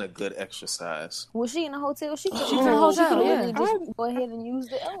food and a good exercise. Was she in a hotel? She could She's in a hotel, literally yeah. just go ahead and use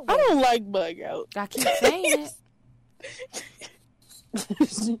the I elevator. don't like bug out. I keep saying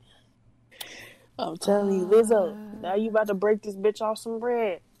it. I'm telling you, Lizzo. Now you about to break this bitch off some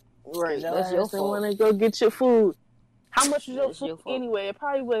bread. Right, that's your fault. Want to go get your food. How much was your That's food your fault. anyway? It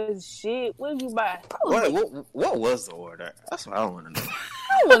probably was shit. What did you buy? Wait, what was the order? That's what I want to know.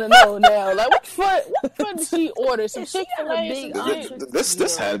 I want to know now. Like, what the fuck did she order? Some Chick-fil-A? big Some shit?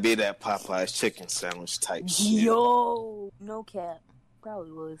 This had to be that Popeye's chicken sandwich type shit. Yo, no cap.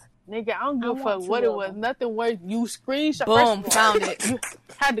 Probably was. Nigga, I don't give a I fuck want what two it of was. them. Nothing worth. You screenshot. Boom, First of all, found it. You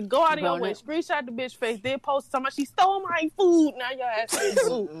had to go out of your Found way. it. Screenshot the bitch face. Then post somebody. She stole my food. Now your ass is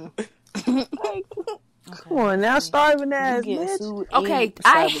food. Like, come on now, starving ass You get bitch. sued Okay, and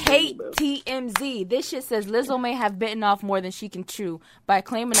I cyberbullied, hate bro. TMZ. This shit says Lizzo may have bitten off more than she can chew by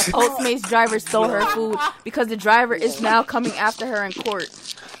claiming a Postmates driver stole her food because the driver is now coming after her in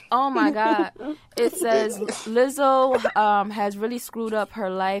court. Oh my God. It says Lizzo has really screwed up her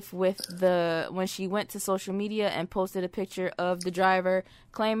life with when she went to social media and posted a picture of the driver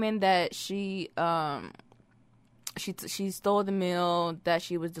claiming that she stole the meal that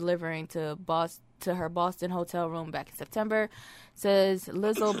she was delivering to her Boston hotel room back in September. Says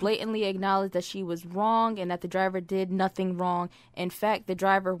Lizzo blatantly acknowledged that she was wrong and that the driver did nothing wrong. In fact, the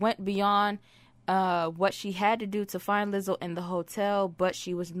driver went beyond what she had to do to find Lizzo in the hotel, but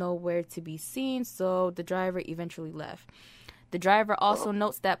she was nowhere to be seen, so the driver eventually left. The driver also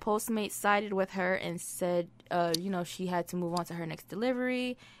notes that Postmates sided with her and said, she had to move on to her next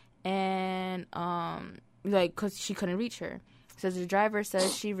delivery, and because she couldn't reach her. Says the driver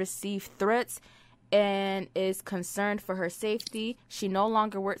says she received threats and is concerned for her safety. She no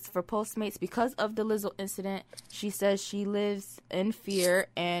longer works for Postmates because of the Lizzo incident. She says she lives in fear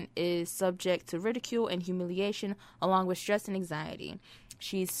and is subject to ridicule and humiliation along with stress and anxiety.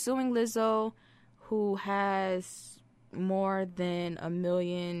 She's suing Lizzo, who has more than 1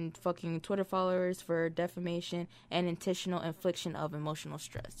 million fucking Twitter followers, for defamation and intentional infliction of emotional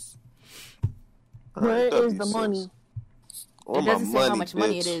stress. Where is the money? It doesn't say how much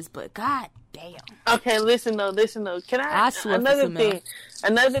money it is, but god damn. Okay, listen though. Can I swear another for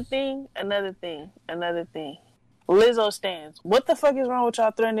some Another thing. Lizzo stands. What the fuck is wrong with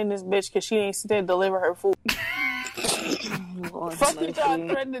y'all threatening this bitch because she ain't still deliver her food? Fuck with y'all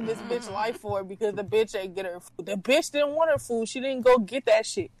threatening this bitch life for because the bitch ain't get her food. The bitch didn't want her food. She didn't go get that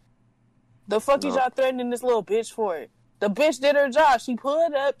shit. The fuck is y'all threatening this little bitch for it? The bitch did her job. She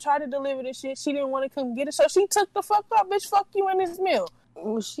pulled up, tried to deliver this shit. She didn't want to come get it, so she took the fuck up. Bitch, fuck you in this meal.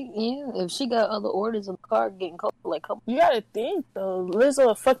 Well, if she got other orders in the car getting cold, You gotta think though,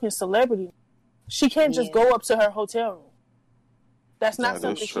 Lizzo a fucking celebrity. She can't just go up to her hotel room. That's not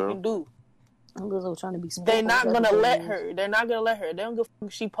something she can do. Lizzo trying to be. They're not gonna let her. They're not gonna let her. They don't give a fuck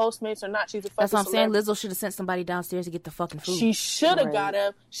if she Postmates or not. She's a fucking That's what I'm saying. celebrity. Lizzo should have sent somebody downstairs to get the fucking food. She should have got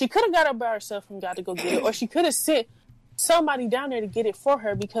up. She could have got up by herself and got to go get it, or she could have sent somebody down there to get it for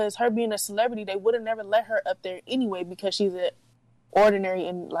her because her being a celebrity, they would have never let her up there anyway because she's an ordinary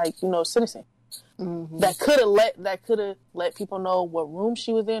and citizen. Mm-hmm. That could have let people know what room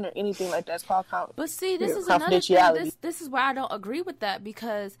she was in or anything like that. It's called But see, this is another thing. This is where I don't agree with that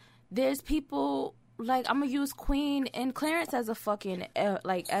because there's people like I'm gonna use Queen and Clarence as a fucking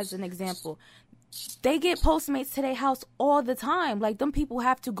as an example. They get Postmates to their house all the time. Like them people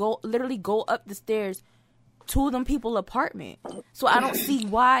have to literally go up the stairs to them people apartment. So I don't see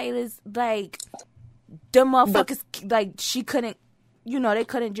why it is like them motherfuckers she couldn't they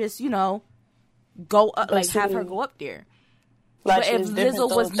couldn't just go up have her go up there. But if Lizzo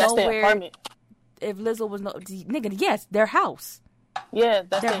was nowhere, yes, their house. Yeah,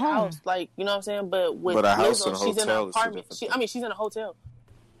 that's their house. Like, you know what I'm saying? But with Lizzo, she's in an apartment. She's in a hotel.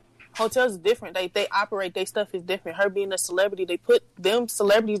 Hotels is different. They operate, their stuff is different. Her being a celebrity, they put them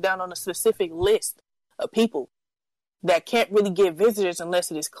celebrities down on a specific list of people that can't really get visitors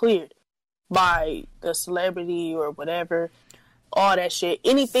unless it is cleared by the celebrity or whatever. All that shit.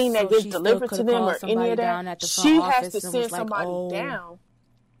 Anything that gets delivered to them or any of that, she has to send somebody down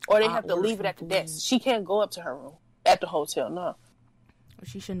or they have to leave it at the desk. She can't go up to her room at the hotel, no.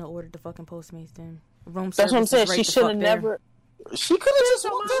 She shouldn't have ordered the fucking Postmates then. Room That's what I'm saying. She should have never... She could have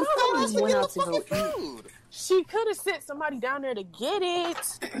just went out to go eat food. She could have sent somebody down there to get it.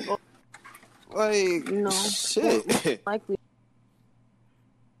 Shit. Likely.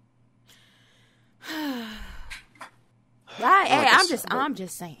 I'm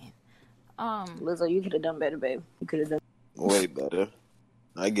just saying. Lizzo, you could have done better, babe. You could have done way better.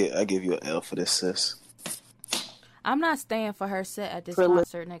 I give you an L for this, sis. I'm not staying for her set at this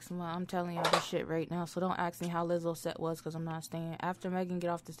concert next month. I'm telling y'all this shit right now. So don't ask me how Lizzo's set was because I'm not staying. After Megan get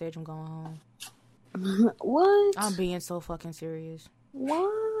off the stage, I'm going home. What? I'm being so fucking serious.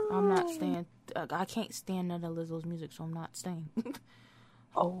 What? I'm not staying. I can't stand none of Lizzo's music, so I'm not staying.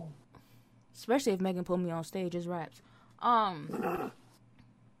 Oh. Especially if Megan put me on stage as raps.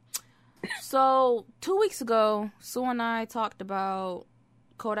 So 2 weeks ago, Sue and I talked about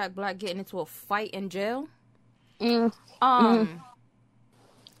Kodak Black getting into a fight in jail. It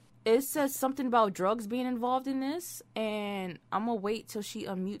says something about drugs being involved in this, and I'm gonna wait till she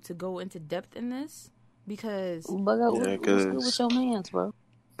unmute to go into depth in this because. What's good with your mans, bro?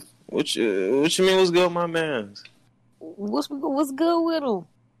 What you mean? What's good with my mans? What's good with him?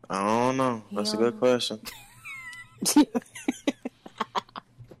 I don't know. That's a good question.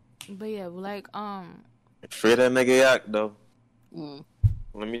 But yeah, like free that nigga Yak though.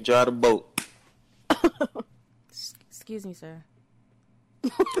 Let me drive the boat. Excuse me, sir.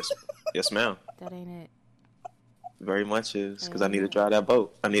 Yes, ma'am. That ain't it. Very much is because I need to drive that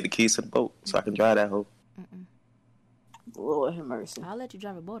boat. I need the keys to the boat so I can drive that hoe. Lord have mercy. I'll let you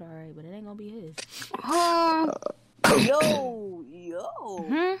drive a boat, alright, but it ain't gonna be his. Yo.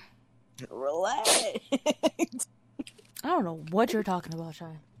 Relax. I don't know what you're talking about, Shy.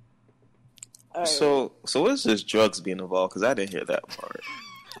 Right. So what's this drugs being involved? Because I didn't hear that part.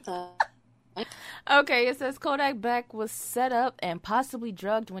 Okay, it says Kodak Black was set up and possibly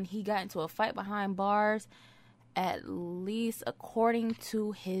drugged when he got into a fight behind bars, at least according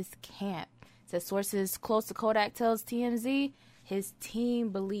to his camp. It says sources close to Kodak tells TMZ his team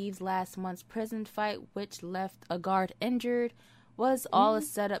believes last month's prison fight, which left a guard injured, was all a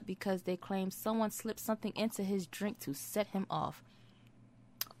setup because they claim someone slipped something into his drink to set him off.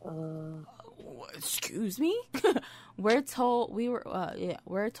 Excuse me? We're told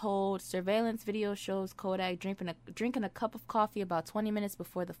surveillance video shows Kodak drinking a cup of coffee about 20 minutes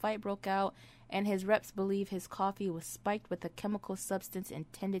before the fight broke out, and his reps believe his coffee was spiked with a chemical substance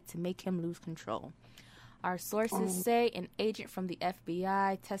intended to make him lose control. Our sources say an agent from the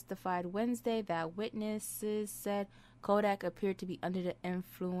FBI testified Wednesday that witnesses said Kodak appeared to be under the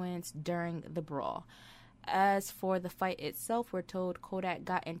influence during the brawl. As for the fight itself, we're told Kodak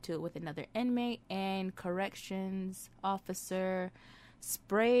got into it with another inmate and corrections officer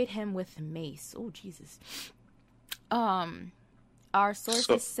sprayed him with mace. Oh, Jesus. Our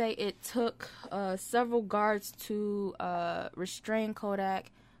sources say it took several guards to restrain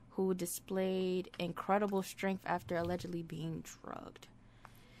Kodak, who displayed incredible strength after allegedly being drugged.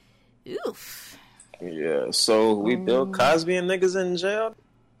 Oof. Yeah, so we Bill Cosby and niggas in jail?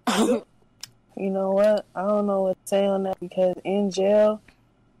 You know what? I don't know what to say on that because in jail,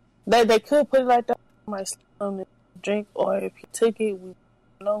 they could put it like that. Might slip on the drink, or if he took it, we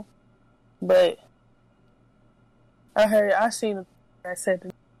don't know. But I seen a that said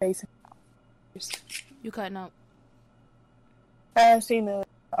the face. You cutting out? I seen an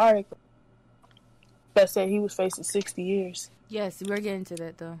article that said he was facing 60 years. Yes, we're getting to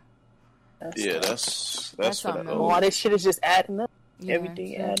that though. That's something. All this shit is just adding up. Yeah,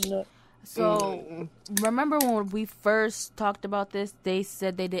 Everything adding up. So, remember when we first talked about this, they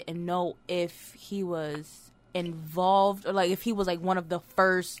said they didn't know if he was involved, or like if he was like one of the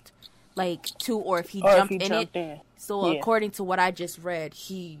first like two, or if he jumped in it. So, according to what I just read,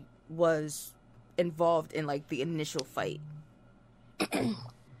 he was involved in like the initial fight.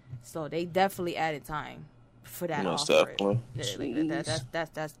 So, they definitely added time for that offer.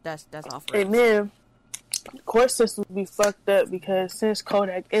 That's offer. And then court system would be fucked up because since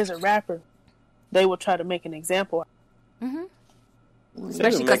Kodak is a rapper, they will try to make an example.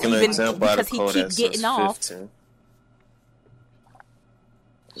 Especially because he keeps getting off.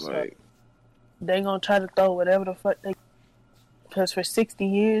 Like, they gonna try to throw whatever the fuck they. Because for 60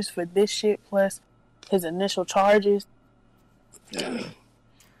 years for this shit plus his initial charges.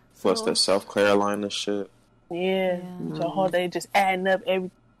 Plus the South Carolina shit. Yeah. So they just adding up every.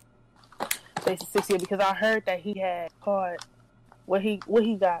 Basically 60 years, because I heard that he had caught what he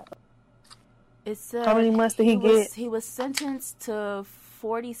got. It said how many months did he get? He was sentenced to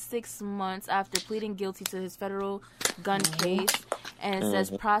 46 months after pleading guilty to his federal gun case, and it says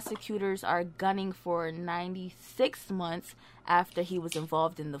prosecutors are gunning for 96 months after he was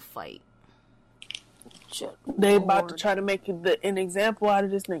involved in the fight. They about to try to make an example out of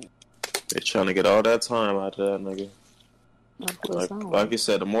this nigga. They trying to get all that time out of that nigga. Like you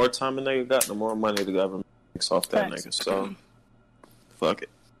said, the more time a nigga got, the more money the government makes off that nigga. So, fuck it.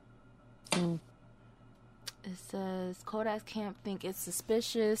 It says Kodak's camp think it's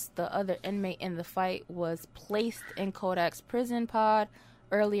suspicious. The other inmate in the fight was placed in Kodak's prison pod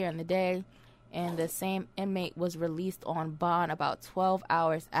earlier in the day. and the same inmate was released on bond about 12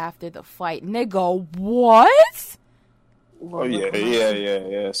 hours after the fight. Nigga, what? Oh,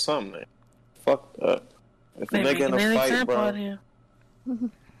 yeah. Something. Fuck that. If a nigga in a fight, bro.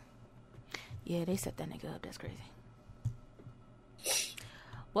 Yeah, they set that nigga up. That's crazy.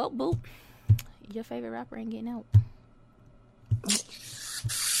 Well, Boop, your favorite rapper ain't getting out.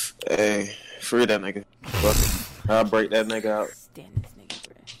 Hey, free that nigga. Fuck it. I'll break that nigga out. Stand this nigga,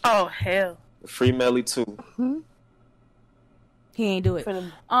 bro. Oh, hell. Free Melly, too. He ain't do it. Be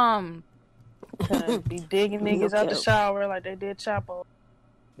digging niggas out the shower like they did Chapo.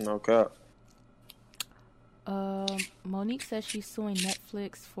 No cap. Monique says she's suing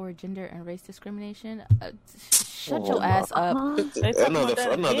Netflix for gender and race discrimination. Shut your ass up. Another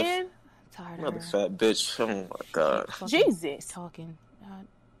Tired fat bitch. Oh my god. Jesus. Talking.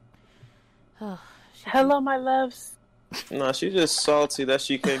 Hello, my loves. Nah, she just salty that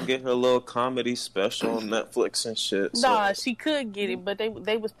she couldn't get her little comedy special on Netflix and shit. So. Nah, she could get it, but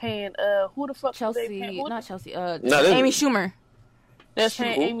they was paying who the fuck Chelsea, was they paying? not Chelsea. Amy Schumer. They're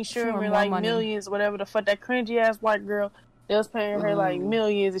paying Amy Schumer like money. millions, whatever the fuck, that cringy ass white girl. They was paying her like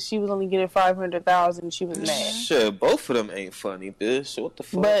millions, and she was only getting 500,000. She was mad. Shit, both of them ain't funny, bitch. What the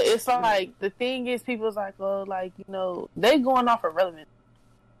fuck? But it's like the thing is, people's like, oh, like they going off of relevance.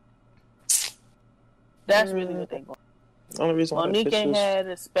 That's really what they going. Only reason Monique ain't had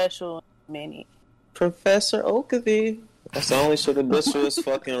a special minute. Professor Okavi. That's the only shit the bitch was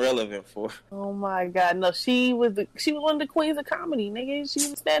fucking relevant for. Oh my god, no, she was one of the queens of comedy, nigga. She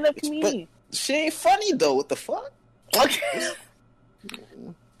was a stand-up comedian. But she ain't funny though. What the fuck? Okay.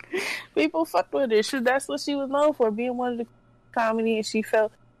 People fucked with her. That's what she was known for, being one of the comedy. And she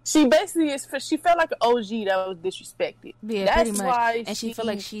felt like an OG that was disrespected. Yeah, that's pretty much. Why and she felt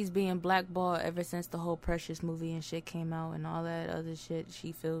like she's being blackballed ever since the whole Precious movie and shit came out and all that other shit.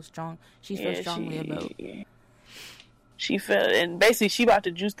 She feels strong. She feels strongly about. She felt, and basically she about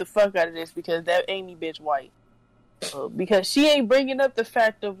to juice the fuck out of this because that Amy bitch white. Because she ain't bringing up the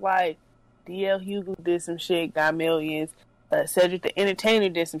fact of like DL Hughley did some shit, got millions. Cedric the Entertainer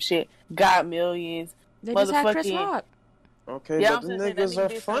did some shit, got millions. They just had Chris Rock. Okay, but the niggas are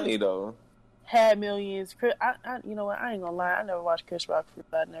funny though. Had millions. You know what? I ain't gonna lie. I never watched Chris Rock.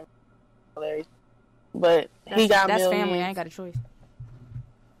 I never hilarious. But he got millions. That's family. I ain't got a choice.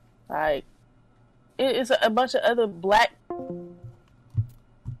 Like, it's a bunch of other black.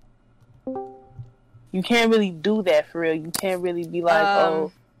 You can't really do that for real. You can't really be like,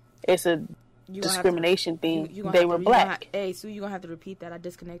 it's a discrimination thing. They were black. Hey, Sue, you gonna have to repeat that. I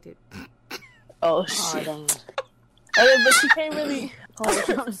disconnected. Oh shit! But she can't really.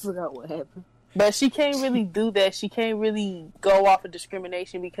 I forgot what happened. But she can't really do that. She can't really go off of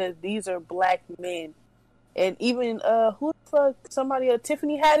discrimination because these are black men, and even who the fuck? Somebody,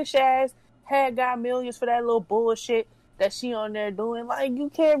 Tiffany Haddish ass had got millions for that little bullshit that she on there doing. Like, you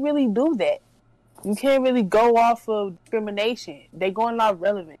can't really do that. You can't really go off of discrimination. They going not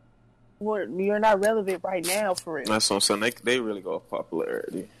relevant. You're not relevant right now for real. That's what I'm saying. They really go off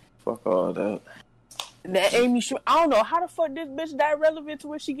popularity. Fuck all that. That Amy Schumer, I don't know how the fuck this bitch that relevant to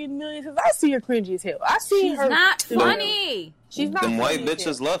where she getting millions. Cause I see her cringy as hell. I see her. She's not funny. She's not. Them funny white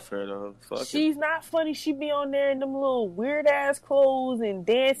bitches love her though. Fuck She's not funny. She be on there in them little weird ass clothes and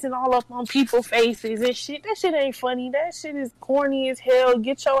dancing all up on people's faces and shit. That shit ain't funny. That shit is corny as hell.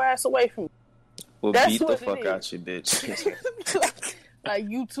 Get your ass away from me. We'll beat the fuck out you, bitch. like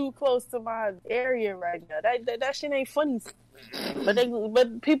you too close to my area right now. That shit ain't funny. But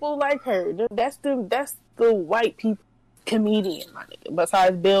people like her. That's the white people comedian, my nigga.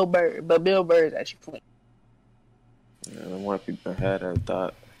 Besides Bill Burr, but Bill Burr is actually funny. Yeah, the white people had that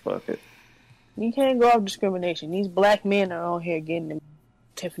thought. Fuck it. You can't go off discrimination. These black men are on here getting them.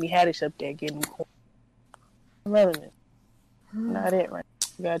 Tiffany Haddish up there getting them. Relevant. Not it, right?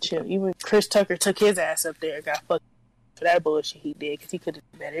 You gotta chill. Even Chris Tucker took his ass up there. Got fucked for that bullshit he did because he could have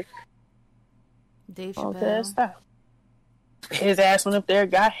done better. Dave Chappelle. Okay, stop. His ass went up there,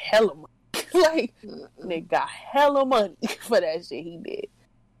 got hella money. Like, nigga got hella money for that shit he did.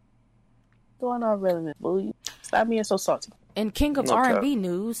 Going on relevant, boo. Stop being so salty. In King of R&B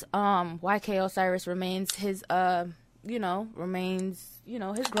news, YK Osiris remains his ground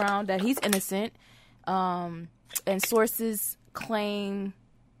that he's innocent. And sources claim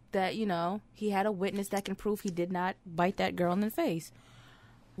that, he had a witness that can prove he did not bite that girl in the face.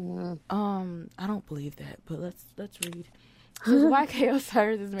 I don't believe that, but let's read. YK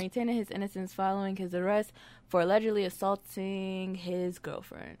Osiris is maintaining his innocence following his arrest for allegedly assaulting his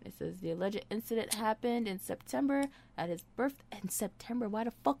girlfriend. It says the alleged incident happened in September at his birthday. In September? Why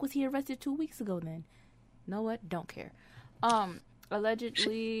the fuck was he arrested 2 weeks ago then? You know what? Don't care.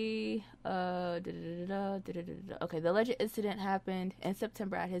 Allegedly, okay, the alleged incident happened in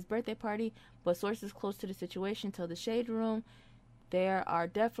September at his birthday party, but sources close to the situation tell the Shade Room there are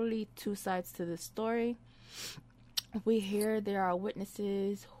definitely two sides to this story. We hear there are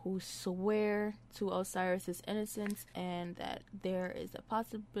witnesses who swear to Osiris's innocence and that there is a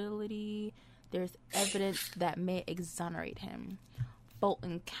possibility there's evidence that may exonerate him.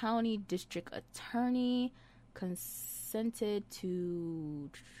 Fulton County District Attorney consented to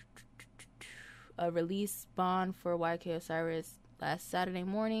release bond for YK Osiris last Saturday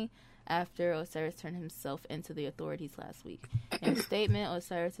morning after Osiris turned himself into the authorities last week. In a statement,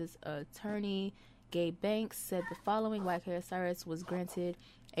 Osiris's attorney, Gabe Banks, said the following: YK Osiris was granted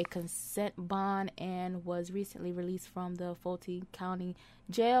a consent bond and was recently released from the Fulton County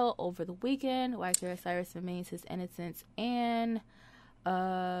Jail over the weekend. YK Osiris remains his innocence and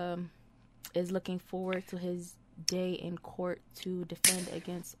is looking forward to his day in court to defend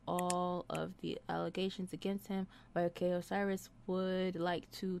against all of the allegations against him. YK Osiris would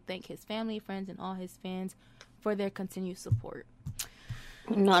like to thank his family, friends, and all his fans for their continued support.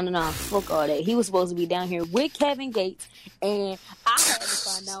 No. Fuck all that. He was supposed to be down here with Kevin Gates, and I had to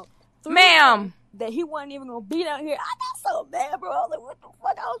find out, ma'am, that he wasn't even gonna be down here. I got so mad, bro. I was like, what the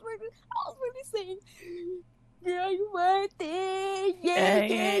fuck? I was really saying, girl, you worth it. Yeah.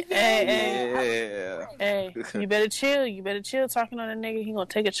 Hey, you better chill. You better chill talking on a nigga. He gonna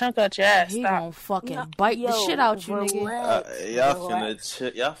take a chunk out your ass. He gonna fucking bite the shit out you, nigga. Y'all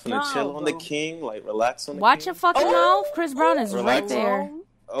finna chill on the king, like relax on the Watch king. your fucking mouth. Chris Brown is right there.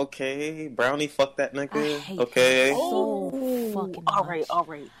 Okay, Brownie, fuck that nigga. I hate Okay. him so fucking much. All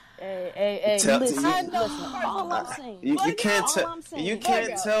right. Hey. Listen, all I'm saying. You can't tell me. You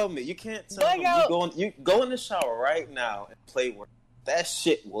can't tell me. You go in the shower right now and play with that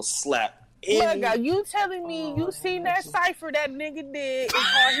shit will slap. Look out, you telling me you seen that cipher that nigga did and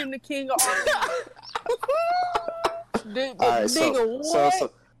called him the king of R&B?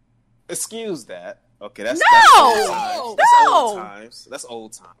 So excuse that. Okay, that's old times. That's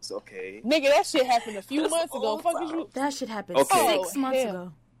old times. Okay, nigga, that shit happened a few months ago. Fuck is you? That shit happened 6 months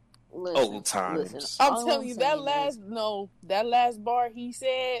ago. Old times. I'm telling you, that last bar he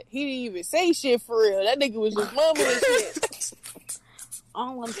said, he didn't even say shit for real. That nigga was just mumbling shit.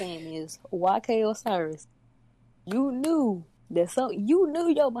 All I'm saying is, YK Osiris, you knew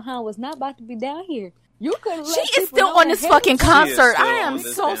your behind was not about to be down here. You couldn't. She is still on this fucking concert. I am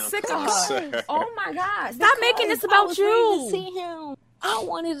so sick of her. Oh my god! Stop making this about you. I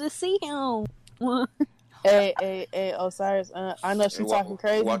wanted to see him. Hey, Osiris. I know she's talking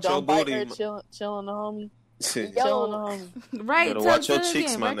crazy. Don't bite her. Chill on the homie. Chill on the homie. Right. Watch your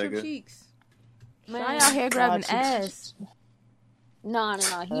cheeks, my nigga. Man, y'all hair grabbing ass. No.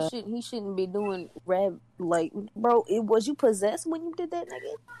 He shouldn't be doing rap like, bro. Was you possessed when you did that,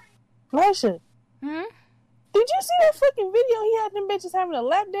 nigga? Marsha. Did you see that fucking video? He had them bitches having a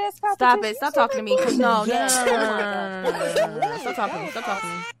lap dance competition. Stop it! Stop talking to me. No. Stop talking to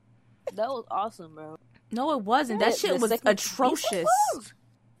me. That was awesome, bro. No, it wasn't. That shit was atrocious.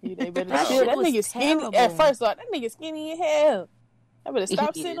 They better chill. That nigga skinny. At first off, that nigga skinny as hell. I better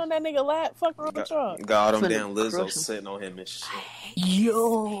stop sitting on that nigga lap. Fuck around with y'all. God, them damn Lizzo sitting on him and shit.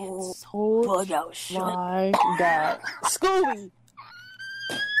 Yo, bug out shit. My God, Scooby.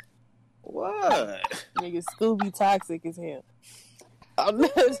 What? Nigga, Scooby toxic as hell.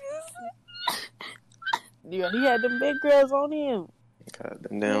 Yeah, he had them big girls on him. God,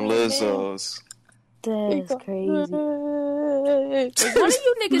 them damn Lizzos. That's crazy. Is one of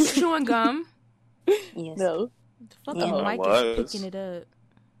you niggas chewing gum? Yes. No. The fucking mic is picking it up.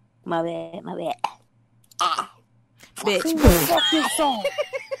 My bad. Bitch. Fuck this song.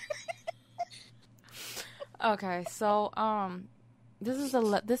 Okay, so this is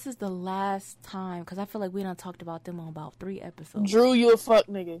the last time because I feel like we done talked about them on about 3 episodes. Drew, you a fuck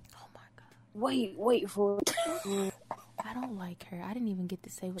nigga. Oh my god. Wait for it. I don't like her. I didn't even get to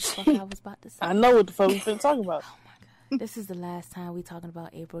say what the fuck I was about to say. I know what the fuck we finna talk about. Oh my god. This is the last time we talking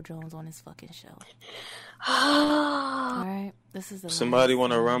about April Jones on this fucking show. Alright? This is the Somebody last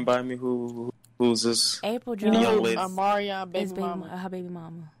want to time. run by me who's this? April Jones young lady? Marion is baby mama. her baby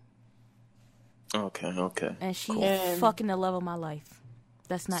mama. Okay. And she's fucking the love of my life.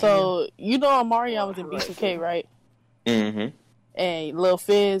 That's not so you know Marion was in B2K, right? Mm-hmm. And Lil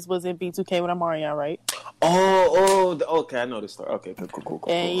Fizz was in B2K with Marion, right? Okay, I know this story. Okay, cool.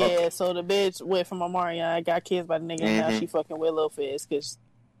 And okay. So the bitch went from Marion, got kids by the nigga, and now she fucking with Lil Fizz because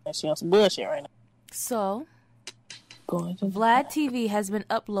she on some bullshit right now. So, Vlad TV has been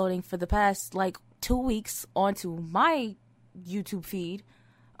uploading for the past 2 weeks onto my YouTube feed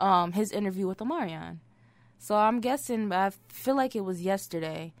his interview with Omarion. So I'm guessing, I feel like it was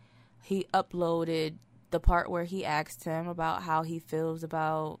yesterday, he uploaded the part where he asked him about how he feels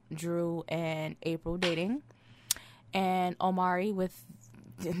about Drew and April dating. And Omari, with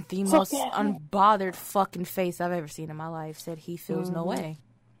the most unbothered fucking face I've ever seen in my life, said he feels no way.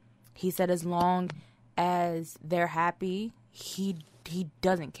 He said as long as they're happy, he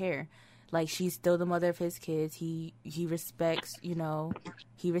doesn't care. Like, she's still the mother of his kids. He respects,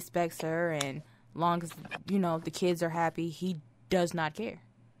 he respects her, and long as, the kids are happy, he does not care.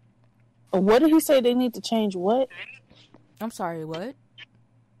 What did he say they need to change what? I'm sorry, what?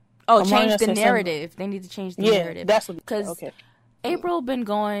 Oh, change the narrative. They need to change the narrative. That's what. Because April been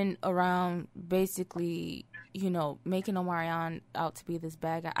going around basically, making Omarion out to be this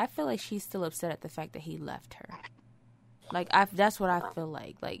bad guy. I feel like she's still upset at the fact that he left her. Like, that's what I feel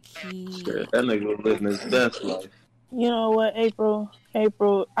like. Like, That nigga was living his best life. You know what, April,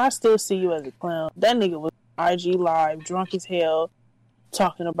 I still see you as a clown. That nigga was IG Live, drunk as hell,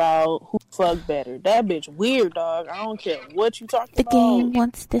 talking about who fucked better. That bitch weird, dog. I don't care what you talking about. The game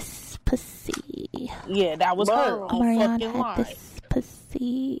wants this pussy. Yeah, that was her on Omarion fucking had live. this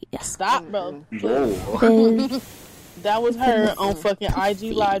pussy. Stop, bro. Fizz. That was her on fucking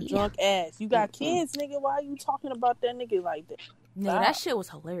IG Live, drunk ass. You got kids, nigga. Why are you talking about that nigga like that? No, that shit was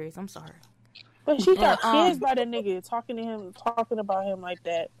hilarious. I'm sorry. But she got kids by that nigga, talking about him like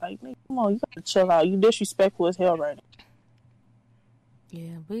that. Like, nigga, come on, you gotta chill out. You disrespectful as hell right now.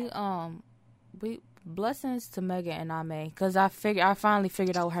 Yeah, we blessings to Mega and Ame, because I finally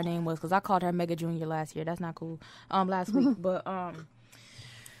figured out what her name was, because I called her Mega Junior last year. That's not cool. Last week, but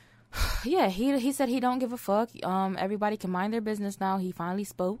yeah, he said he don't give a fuck. Everybody can mind their business now. He finally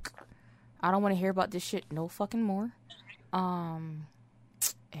spoke. I don't want to hear about this shit no fucking more.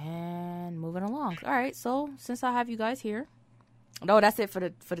 And moving along. All right, so since I have you guys here, no, that's it for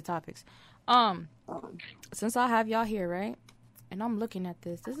the topics. Since I have y'all here, right? And I'm looking at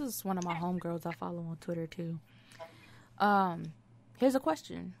this. This is one of my homegirls I follow on Twitter too. Here's a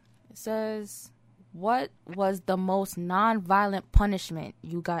question. It says, what was the most non-violent punishment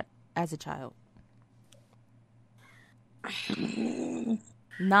you got as a child?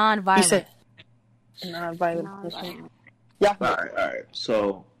 Non-violent. Non-violent punishment. Yeah. All right.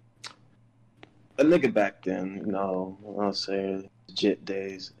 So, a nigga back then, I'll say legit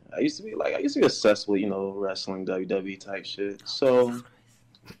days. I used to be obsessed with, wrestling, WWE type shit. So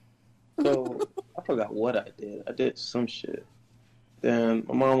I forgot what I did. I did some shit. Then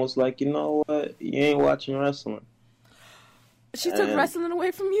my mom was like, you know what? You ain't watching wrestling. She took wrestling away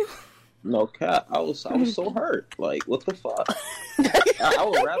from you? No cap. I was so hurt. Like, what the fuck? I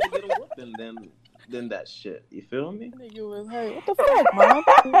would rather get a whooping than that shit. You feel me? Nigga was hurt. What the fuck, mom?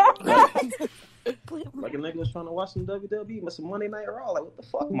 Like a nigga was trying to watch some WWE, some Monday Night Raw. Like, what the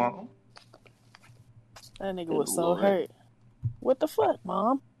fuck, mom? That nigga was so hurt. What the fuck,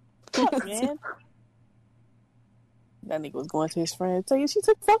 mom? Fuck, man. That nigga was going to his friend and tell you she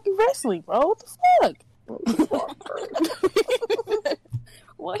took fucking wrestling, bro. What the fuck?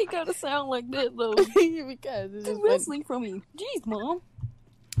 Why you gotta sound like that, though? Because it's just wrestling from you. Jeez, mom.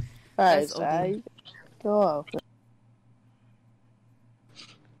 Alright, Shy. Go off.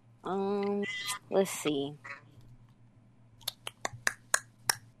 Let's see.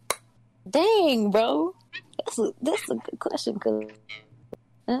 Dang, bro. That's a good question, cause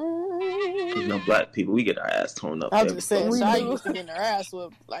black people, we get our ass torn up. I was just saying, Shy used to get her ass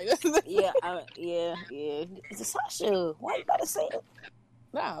whooped. Like, yeah. Sasha, why you gotta say it?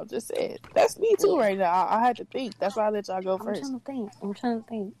 Nah, I'm just saying. That's me too right now. I had to think. That's why I let y'all go first. I'm trying to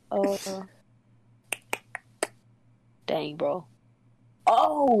think. Dang, bro.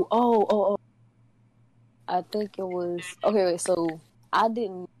 Oh. I think it was okay. So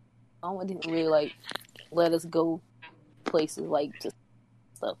Mama didn't really let us go places just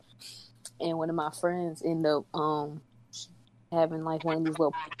stuff. And one of my friends ended up having one of these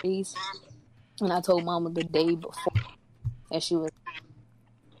little parties, and I told Mama the day before, and she was,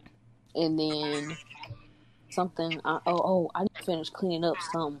 and then something. I didn't finish cleaning up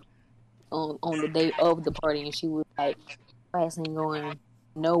some on the day of the party, and she was like, "Class ain't going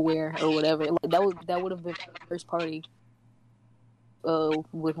nowhere" or whatever. That would have been the first party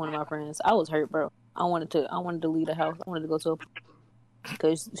with one of my friends. I was hurt, bro. I wanted to leave the house. I wanted to go to a,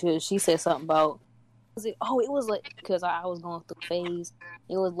 because she said something about, it was because I was going through a phase.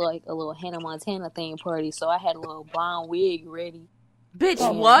 It was like a little Hannah Montana theme party, so I had a little blonde wig ready. Bitch,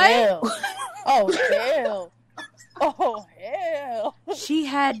 what? Hell. Oh hell! Oh hell! She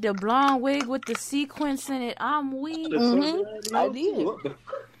had the blonde wig with the sequins in it. I'm weak. Mm-hmm. I did.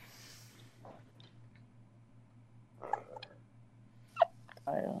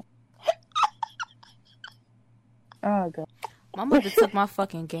 while ago. My mother took my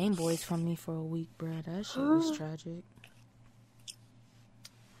fucking Game Boys from me for a week, bro. That shit was tragic.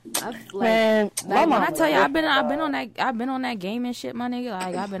 Man, when I tell you, I've been on that gaming shit, my nigga.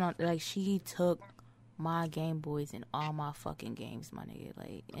 Like I've been on, like she took my Game Boys and all my fucking games, my nigga.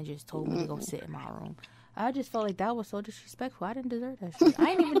 Like and just told me to go sit in my room. I just felt like that was so disrespectful. I didn't deserve that shit.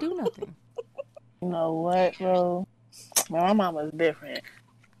 I didn't even do nothing. You know what, bro? Man, my mom was different.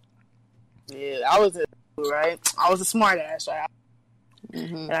 Yeah, I was a smart ass, right?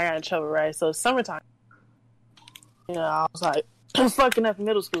 And I got in trouble, right? So summertime, you know, I was like fucking up in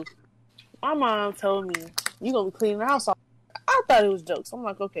middle school. My mom told me, "You gonna be cleaning the house all." I thought it was jokes. I'm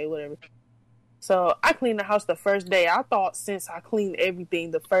like, okay, whatever. So I cleaned the house the first day. I thought since I cleaned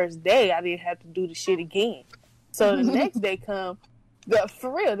everything the first day, I didn't have to do the shit again. So the next day come,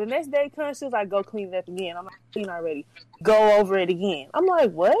 for real, the next day comes, she was like, go clean it up again. I'm like, clean already. Go over it again. I'm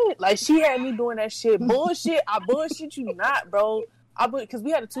like, what? Like, she had me doing that shit. Bullshit. I bullshit you not, bro. Because we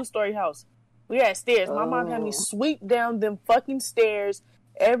had a 2-story house. We had stairs. My mom had me sweep down them fucking stairs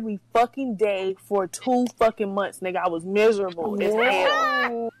every fucking day for 2 fucking months, nigga. I was miserable as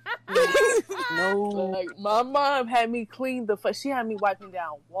hell. No. Like, my mom had me clean she had me wiping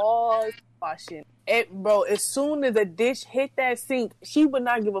down walls, washing it, bro. As soon as a dish hit that sink, she would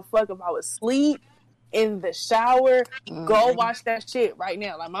not give a fuck if I was asleep, in the shower. Go wash that shit right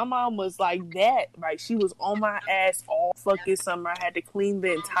now. Like, my mom was like that. Like, she was on my ass all fucking summer. I had to clean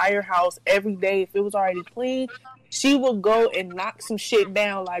the entire house every day. If it was already clean, she would go and knock some shit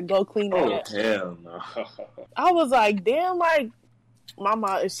down, like, go clean that up. Hell no. I was like, damn, like,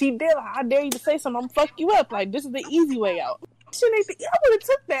 mama, if she did, like, I dare you to say something, I'm gonna fuck you up. Like, this is the easy way out. Shit ain't I would have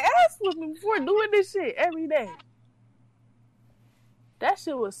took the ass with me before doing this shit every day. That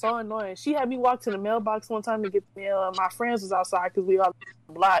shit was so annoying. She had me walk to the mailbox one time to get the mail, and my friends was outside because we all on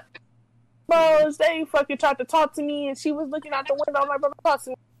the block. Bro, they fucking tried to talk to me, and she was looking out the window. I'm like, bro, talk to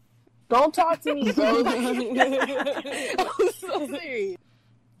me. Don't talk to me, bro. I'm so serious.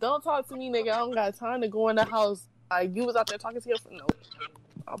 Don't talk to me, nigga. I don't got time to go in the house. Like, you was out there talking to your friend. No,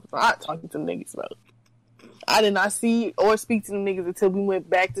 I was not talking to the niggas, bro. I did not see or speak to the niggas until we went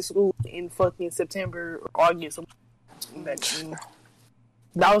back to school in fucking September or August.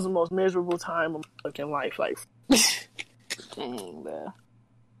 That was the most miserable time of my fucking life. Like, dang, bro.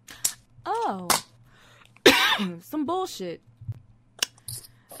 Oh. Some bullshit.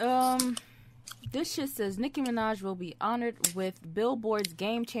 This shit says Nicki Minaj will be honored with Billboard's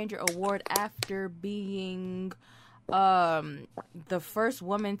Game Changer Award after being the first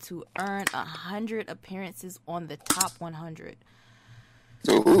woman to earn 100 appearances on the top 100.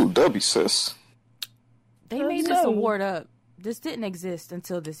 Ooh, W sis. They made this award up. This didn't exist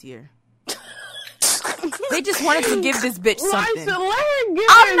until this year. They just wanted to give this bitch something.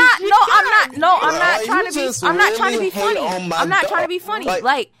 I'm not trying to be funny. I'm not trying to be funny.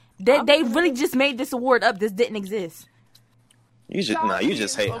 Like they really just made this award up. This didn't exist. You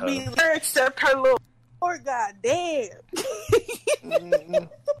just hate her. Except her little award, goddamn.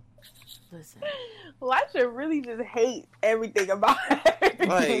 Listen. Well, I should really just hate everything about her.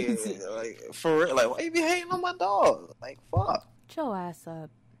 Like for real, like, why you be hating on my dog? Like, fuck. Get your ass up.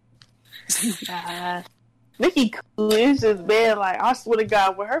 Nicki cool. It's just bad. Like, I swear to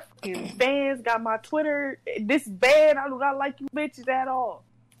God, when her fucking fans got my Twitter this bad, I do not like you bitches at all.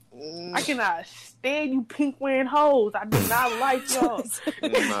 I cannot stand you pink wearing hoes. I do not like y'all.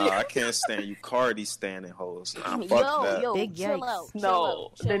 No, I can't stand you Cardi standing hoes. Nah, fuck that. Big chill out.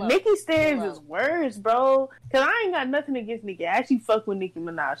 No, the Nicki stands is worse, bro. Cause I ain't got nothing against Nicki. I actually fuck with Nicki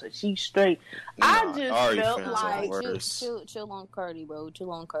Minaj. Like, she's straight. I just felt like chill on Cardi, bro.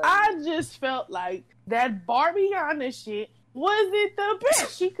 Chill on Cardi. I just felt like that Barbiana shit wasn't the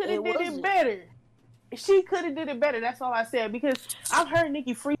best. She could have did it better. She could have did it better. That's all I said. Because I've heard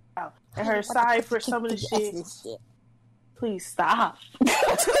Nicki freak out and her side for some of the shit. Please stop.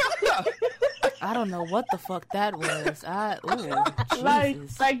 I don't know what the fuck that was. Like,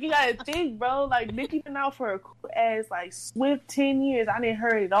 you gotta think, bro. Like, Nicki been out for a cool ass, like, swift 10 years. I didn't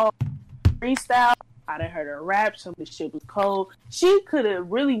heard it all. Freestyle. I didn't heard her rap. Some of the shit was cold. She could have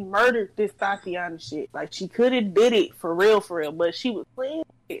really murdered this Tatiana shit. Like, she could have did it for real. But she was playing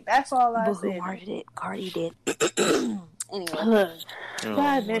it. That's all I said. Who murdered it? Cardi did. Anyway.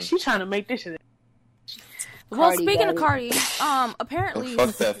 God, man, she trying to make this shit. Well, speaking of Cardi, apparently...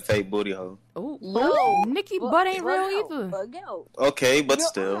 Fuck that fake booty hoe. Ooh, Nicki butt ain't real either. Okay, but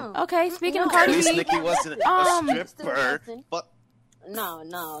still. Okay, speaking of Cardi... At least Nicki wasn't a stripper. Fuck.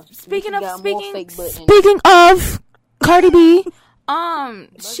 No. Speaking of Cardi B,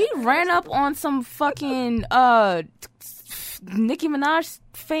 she ran up on some fucking Nicki Minaj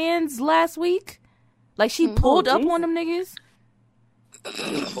fans last week. Like she pulled up on them niggas.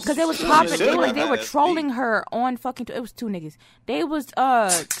 Because they was popping, they were trolling her on fucking. It was 2 niggas. They was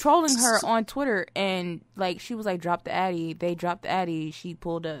trolling her on Twitter, and like she was like, "Drop the Addy." They dropped the Addy. She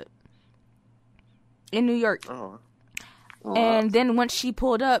pulled up in New York. And then once she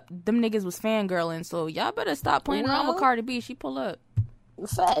pulled up, them niggas was fangirling. So y'all better stop playing around with Cardi B. She pull up.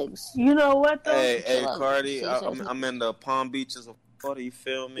 Facts. You know what though? Hey, Cardi, I'm in the Palm Beaches of Florida. You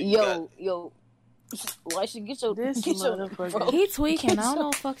feel me? Yo. Why should get your He tweaking. I don't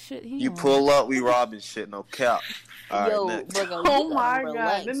know fuck shit. You pull up, we robbing shit. No cap. All right, next. Oh my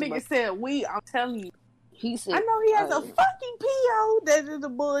god, the nigga said we. I'm telling you. He said, I know he has a fucking PO. That is the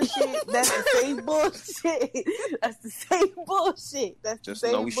bullshit. That's the same bullshit. That's the same bullshit. That's just the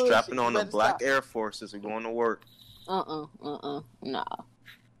same know we bullshit. strapping on the black Air Forces. We're going to work. Nah.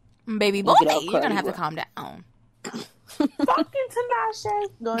 Baby boy, you're gonna have to calm down. Fucking Tinashe.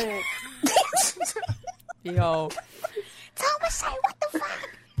 Go ahead. Yo. Tell me, say what the fuck?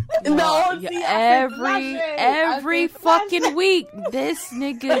 No, every fucking week, this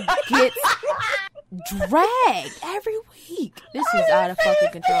nigga gets dragged every week. This is out of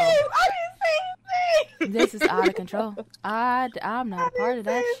fucking control. This is out of control. I'm not a part of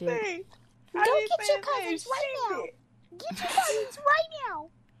that shit. Go get your cousins right now. Get your cousins right now.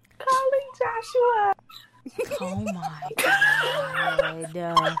 Calling Joshua. Oh my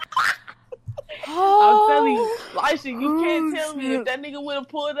god. I'm telling you, Lisha, you can't tell me if that nigga would have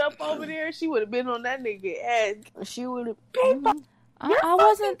pulled up over there, she would have been on that nigga ass. She would have. I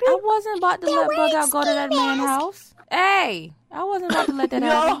wasn't about to let Bug Out go to that man's house. Hey, I wasn't about to let that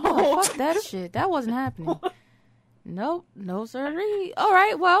happen. Oh, fuck that shit. That wasn't happening. Nope, no sirree. All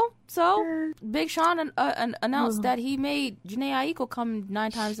right, well, so Big Sean announced that he made Jhené Aiko come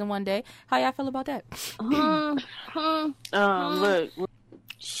 9 times in one day. How y'all feel about that? Look.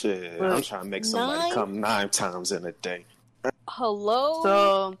 Shit, I'm trying to make somebody come 9 times in a day. Hello?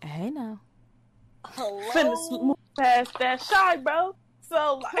 So, hey now. Hello? Finna move past that shy, bro.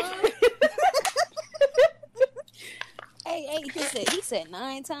 So, like... Hey, he said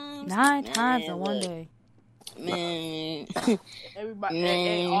 9 times? 9 times in one day. Man. Everybody,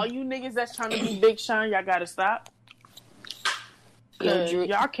 hey, all you niggas that's trying to be Big Sean, y'all gotta stop.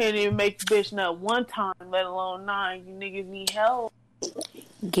 Y'all can't even make the bitch nut 1 time, let alone 9. You niggas need help.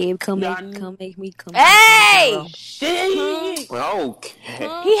 Gabe, come make me come. Hey! Shit!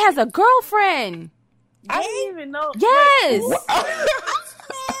 Okay. He has a girlfriend. I didn't even know. Yes!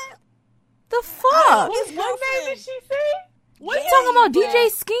 The fuck? What name did she say? What you talking about?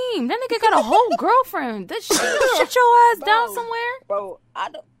 DJ Scheme. That nigga got a whole girlfriend. That shit your ass down somewhere? Bro, I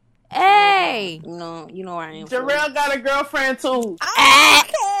don't. Hey! No, you know where I am. Jarrell got a girlfriend too. I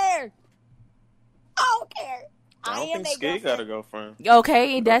don't care. I don't care. I don't think Skate got a girlfriend.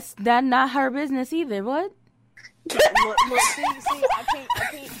 Okay, that's not her business either. What? Look, see,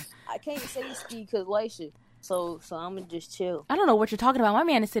 I can't say Ski because Laisha. So I'm gonna just chill. I don't know what you're talking about. My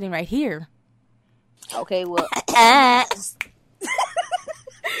man is sitting right here. Okay, well.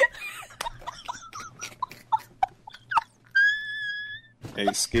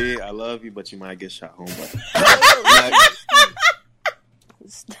 Hey, Skate, I love you, but you might get shot home.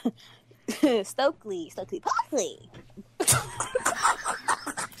 Stokely Parkley.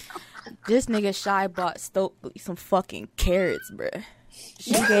 This nigga Shy bought Stokely some fucking carrots, bruh.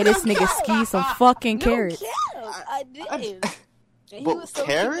 She gave this nigga Ski some fucking carrots. I did. And but so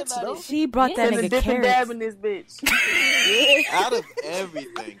carrots, though? She brought that nigga carrots. Dab in this bitch. Out of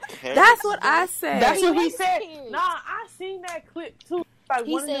everything, carrots. That's what I said. That's what he said. Nah, I seen that clip too. Like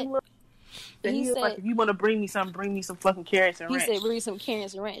he one said, of them. He was like, if you want to bring me some fucking carrots and ranch. He said, bring some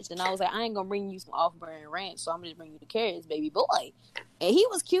carrots and ranch. And I was like, I ain't gonna bring you some off-brand ranch, so I'm just bring you the carrots, baby boy. And he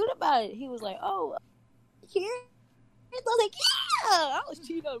was cute about it. He was like, oh, carrots? I was like, yeah. I was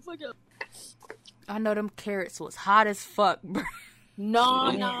cheating on the fuck up. I know them carrots was hot as fuck, bro. No.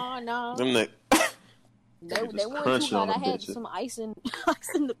 Them they weren't too hot. I had some ice in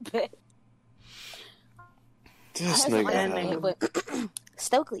the bed. This nigga. But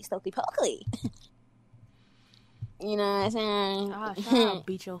Stokely Pokely. You know what I'm saying? I'll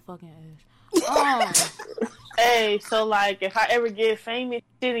beat your fucking ass. Hey, so like, if I ever get famous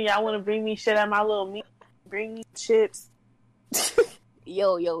shit and y'all want to bring me shit at my little meat, bring me chips.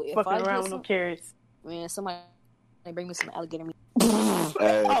 Yo, if fucking I around with no carrots. Man, somebody bring me some alligator meat.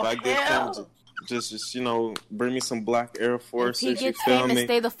 Hey, if I get famous, just bring me some black Air Forces. If he gets famous,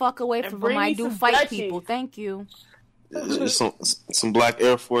 stay the fuck away from him. I do fight Dutchies. People. Thank you. Some black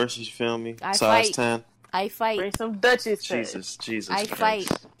Air Force, you feel me? Size 10. I fight. Bring some Dutchies. Jesus. I Christ.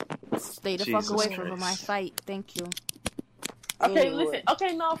 fight. Stay the fuck away from him. I fight. Thank you. Okay, listen.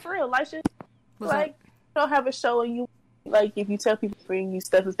 Okay, no, for real, Lisha. What's like, don't have a show and you like if you tell people to bring you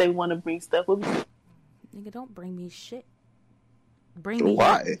stuff if they want to bring stuff. Nigga, don't bring me shit. Bring me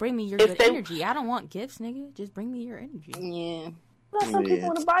your good energy. I don't want gifts, nigga. Just bring me your energy. Yeah. Some people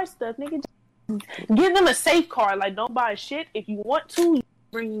want to buy stuff, nigga. Give them a safe card. Like, don't buy shit. If you want to, you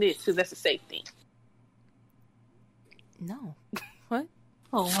bring this because that's a safe thing. No. What?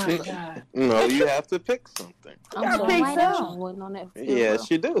 Oh my god. No, you have to pick something. I'm so pick something. Yes,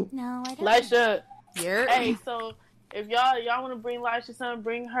 you do. No, I don't. Lisha. Hey, so if y'all want to bring Lisha something,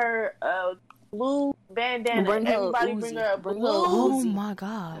 bring her a blue bandana. Everybody bring her a blue. Oh my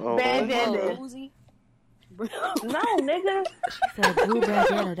god. Bandana. No, nigga. She said blue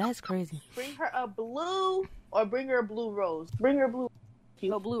bandana. That's crazy. Bring her a blue or bring her a blue rose. Bring her a blue.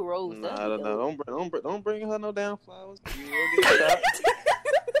 No blue rose. No. Don't bring her no damn flowers. You will get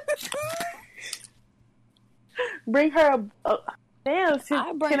shot. Bring her a damn.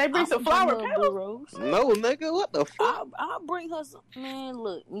 Can I bring some flower petals? No, nigga. What the fuck? I'll bring her some. Man,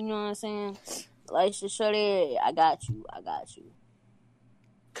 look. You know what I'm saying? Like, shorty, I got you.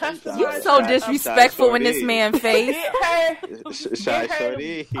 You so disrespectful in this man's face. Shy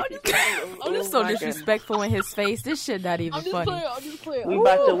shorty. I'm so disrespectful in his face. This shit not even funny. I'm just playing. We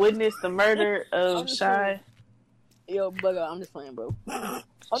about to witness the murder of Shy. Yo, bugger, I'm just playing, bro.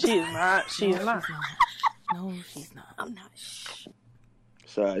 She is not. No, she's not. I'm not.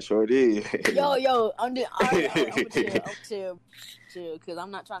 Shy shorty. Yo, I'm chill, because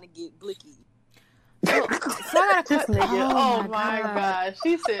I'm not trying to get blicky. So I gotta nigga. Oh my god.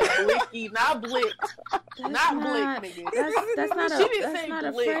 She said blicky, not blick. Not blick, nigga. That's not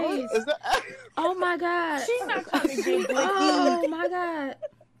a phrase. Oh my god. She's not trying to get blicky. Oh my god.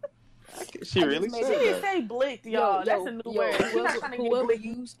 She really said She didn't say blicked, y'all. That's a new word.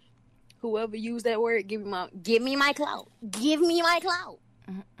 Whoever used that word, give me my clout. Give me my clout.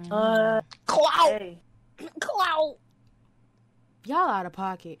 Clout. Clout. Y'all out of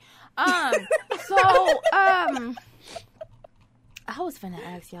pocket. I was finna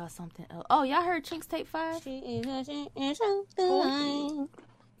ask y'all something else. Oh, y'all heard Chinks Tape 5? Chinks,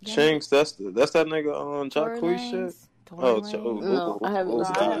 that's that nigga on Jacquees shit? No, I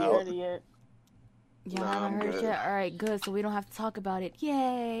haven't heard it yet. Y'all haven't heard it yet? Alright, good, so we don't have to talk about it.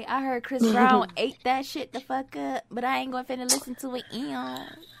 Yay! I heard Chris Brown ate that shit the fuck up, but I ain't gonna finna listen to it.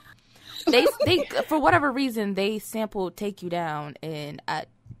 They for whatever reason they sampled "Take You Down" and I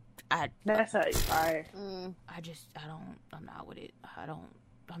that's how it's fire. I'm not with it. I'm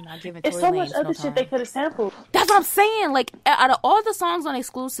not giving. It's so much other shit they could have sampled. That's what I'm saying. Like out of all the songs on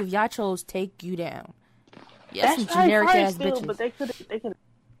exclusive, y'all chose "Take You Down." Yeah, some generic ass bitches. But they could.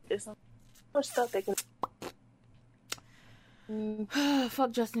 There's so much stuff they could.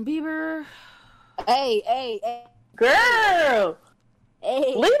 Fuck Justin Bieber. Hey, girl.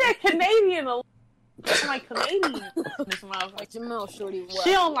 Hey, leave that Canadian alone. I'm like Canadian. Shorty.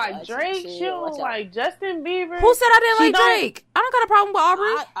 She don't like Drake. She don't like Justin Bieber. Who said I didn't like Drake? I don't got a problem with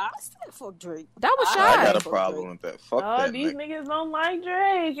Aubrey. I said fuck Drake. That was Shy. I got a problem with that. Fuck that. These niggas don't like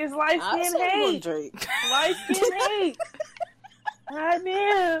Drake. It's light skin hate. Light skin hate. God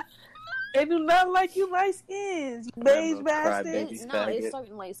damn. They do not like you light skins. You beige bastards. No, it's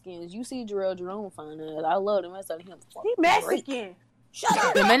certain light skins. You see Jarrell Jerome fine ass. I love him. I said him. He Mexican. Shut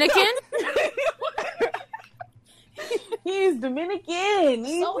up. Dominican? He's Dominican.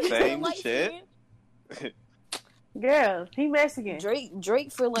 Same shit. Girl, he Mexican.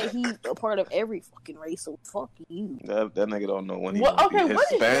 Drake feel like he a part of every fucking race, so fuck you. That nigga don't know when he want to be Hispanic.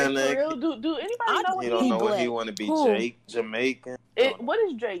 What is Drake for real? Do anybody know what he don't know when he want to be Jamaican. What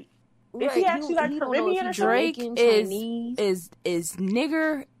is Drake? Is he actually like Caribbean or Drake is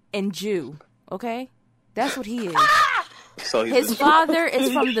nigger and Jew. Okay, that's what he is. So his father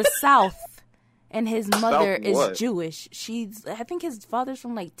is from the South, and his mother is Jewish. I think his father's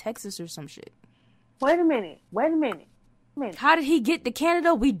from like Texas or some shit. Wait a minute. How did he get to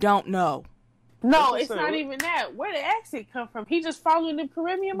Canada? We don't know. No, it's not even that. Where did the accent come from? He just following the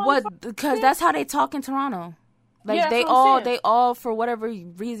Caribbean motherfucker? What? Because that's how they talk in Toronto. Like yeah, they all for whatever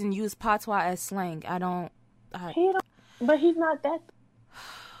reason use patois as slang. But he's not that.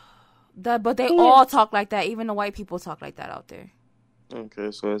 But they all talk like that. Even the white people talk like that out there. Okay,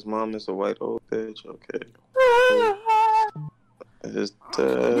 so his mom is a white old bitch. Okay. Miss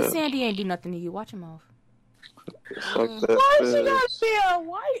Sandy ain't do nothing to you. Watch your mouth. Fuck that. Why she gotta be a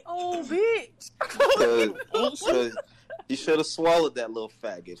white old bitch? You should have swallowed that little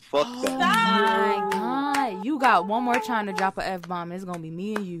faggot. Fuck that. Oh my god. You got one more time to drop an F-bomb. It's gonna be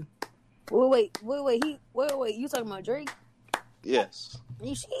me and you. Wait. You talking about Drake? Yes.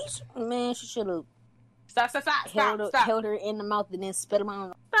 She should have. held her in the mouth and then spit them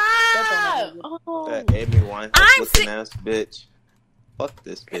out. Stop! That Amy Winehouse looking ass bitch. Fuck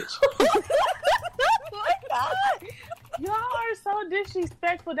this bitch. Oh my God. Y'all are so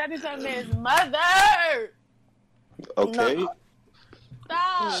disrespectful. That is a man's mother. Okay. No.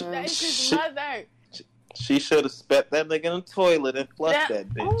 Stop. That is his mother. She should have spat that nigga in the toilet and flushed that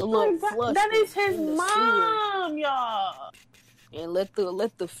bitch. Oh my God. That is his mom, y'all. And let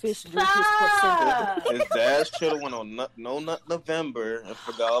the fish drink his placenta. His dad should have went on No Nut November and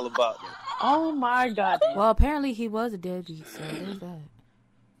forgot all about it. Oh my God. Well, apparently he was a deadbeat, so there's that.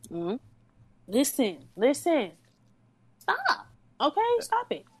 Mm-hmm. Listen. Stop. Okay,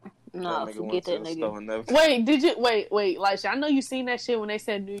 stop it. No, forget that nigga. Wait, did you wait? Like, I know you seen that shit when they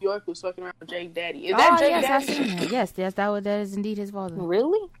said New York was fucking around with Jake Daddy. Is that Jake Daddy? I seen that. Yes, that is indeed his father.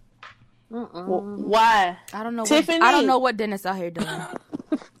 Really? Why? I don't know. Tiffany? I don't know what Dennis out here doing.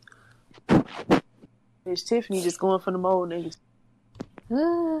 It's Tiffany just going for the old niggas.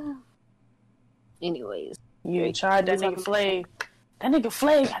 Anyways, you ain't tried that nigga Flav. That nigga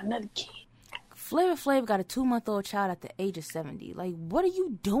Flav got another kid. Flavor Flav got a 2-month-old child at the age of 70. Like, what are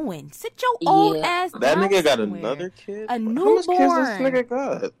you doing? Sit your old ass down. That nigga got somewhere. Another kid? A newborn. How much kids this nigga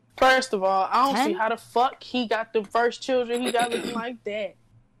got? First of all, I don't see how the fuck he got the first children he got looking like that.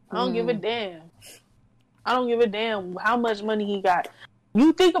 I don't give a damn. I don't give a damn how much money he got.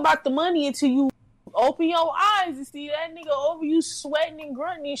 You think about the money until you open your eyes and see that nigga over you sweating and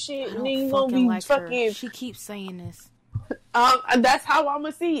grunting and shit, and then you gonna be like fucking. Her. She keeps saying this. That's how I'm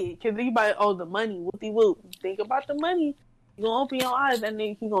gonna see it. Cause everybody, the money, whoopty whoop. Think about the money. You gonna open your eyes, and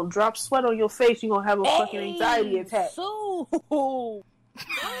then you gonna drop sweat on your face. You gonna have a fucking anxiety attack.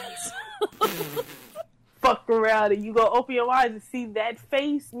 Fuck around, and you gonna open your eyes and see that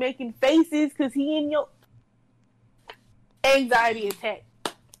face making faces, cause he in your anxiety attack.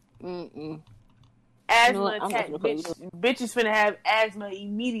 Asthma attack, bitch. Bitches finna have asthma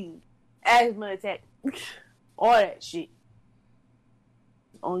immediately. Asthma attack. All that shit.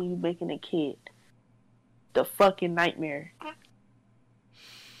 On you making a kid. The fucking nightmare.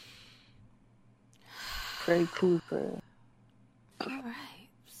 Pretty cool, bro. Alright,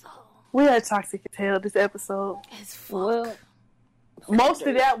 so. We are toxic as hell this episode. It's fuck. Well, most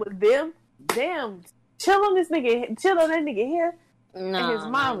of that was them. Damn. Chill on that nigga here. And his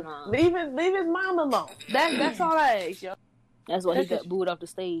mama. Leave his mom alone. That's all I ask, yo. That's why he got booed off the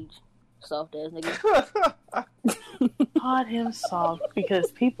stage. Soft ass nigga. Called him soft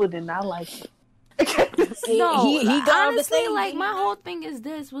because people did not like him. No, he got honestly, like, my whole thing is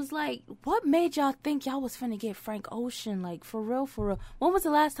this, was like, what made y'all think y'all was finna get Frank Ocean? Like, for real? When was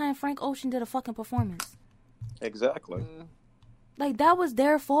the last time Frank Ocean did a fucking performance? Exactly. Like, that was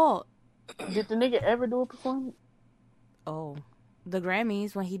their fault. Did the nigga ever do a performance? Oh. The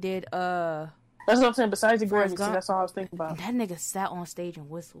Grammys, when he did, That's what I'm saying, besides the Grammys, that's all I was thinking about. That nigga sat on stage and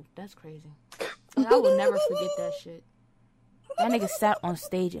whistled. That's crazy. Like, I will never forget that shit. That nigga sat on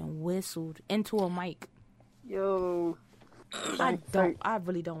stage and whistled into a mic. Yo. I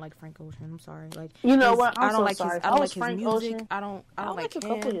really don't like Frank Ocean. I'm sorry. Like, you know what? I don't like sorry. his. I don't like his Frank music. Ocean. I don't like a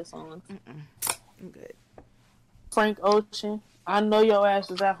couple of his songs. I'm good. Frank Ocean. I know your ass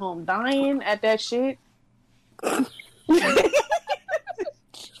was at home dying at that shit.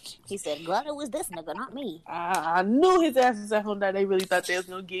 He said, "God, it was this nigga, not me." I knew his ass was at home that they really thought they was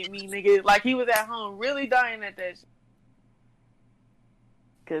gonna get me, nigga. Like, he was at home really dying at that shit.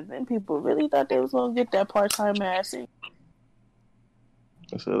 Cause then people really thought they was gonna get that part-time ass in.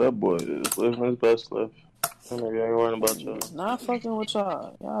 I said that boy is living his best life. I ain't worrying about y'all. Not fucking with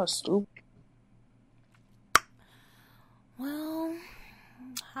y'all. Y'all stupid. Well,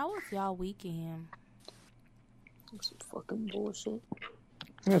 how was y'all weekend? Some fucking bullshit.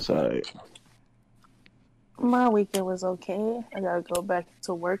 That's alright. My weekend was okay. I gotta go back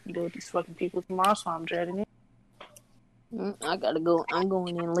to work and deal with these fucking people tomorrow, so I'm dreading it. I gotta go. I'm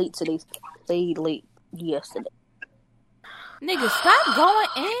going in late today. Stayed late yesterday. Nigga, stop going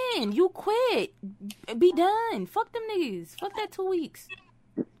in. You quit. Be done. Fuck them niggas. Fuck that 2 weeks.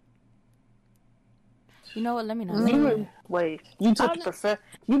 You know what? Let me know. Wait, you took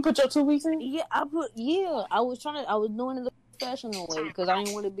you put your 2 weeks in? Yeah, I was doing it the professional way because I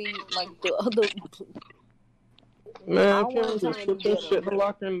didn't want to be like the other. Man, I can't just put that shit in the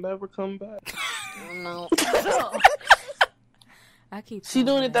locker and never come back. No. She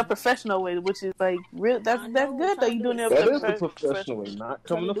doing it the professional way, which is like real. That's good though. You doing it the professional way, not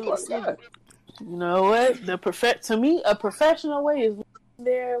coming to fuck that. You know what? To me, a professional way is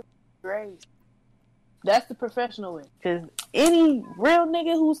there. Great. That's the professional way. Because any real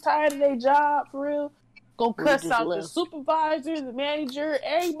nigga who's tired of their job, for real, Gonna cuss out the supervisor, the manager,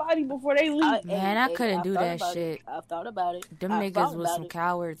 everybody before they leave. Man, I couldn't do that shit. I've thought about it. Them niggas was some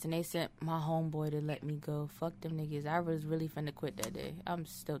cowards, and they sent my homeboy to let me go. Fuck them niggas. I was really finna quit that day. I'm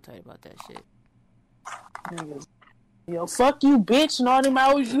still tight about that shit. Yo, fuck you, bitch, and all them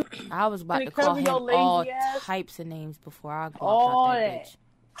hours. I was about to call him all types of names before I walked out that bitch.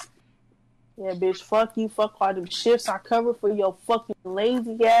 Yeah, bitch, fuck you, fuck all them shifts I covered for your fucking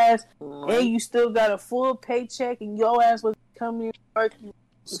lazy ass, and you still got a full paycheck, and your ass was coming in working,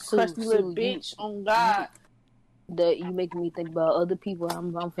 crusty little bitch, on God. That you making me think about other people.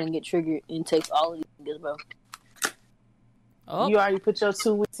 I'm finna get triggered and text all of these niggas, bro. Oh. You already put your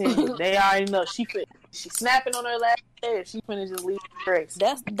 2 weeks in. They already know. She snapping on her last day. She finna just leave the grace.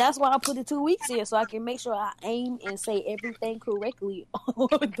 That's why I put the 2 weeks in, so I can make sure I aim and say everything correctly on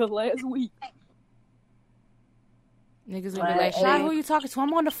the last week. Niggas gonna be like, Shy, who you talking to?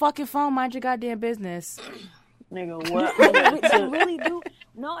 I'm on the fucking phone. Mind your goddamn business. Nigga, what? They really do.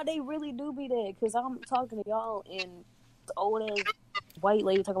 No, they really do be there. Because I'm talking to y'all, and the old ass white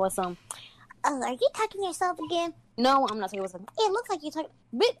lady talking about something. Oh, are you talking to yourself again? No, I'm not talking about something. It looks like you're talking.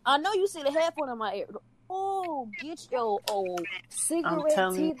 Bitch, I know you see the headphone in my ear. Oh, get your old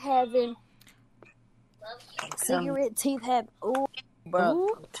cigarette teeth having. Cigarette teeth have. Oh, bro.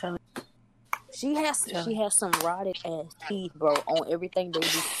 I'm telling you. She has some rotted ass teeth, bro, on everything they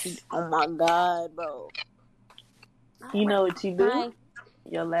do. Oh my God, bro. You know what you do?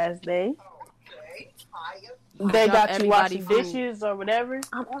 Your last day. They got you washing dishes or whatever.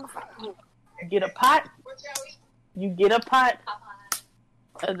 I'm on the phone. Get a pot. You get a pot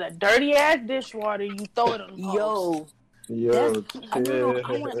of that dirty ass dishwater. You throw it on the Yo, I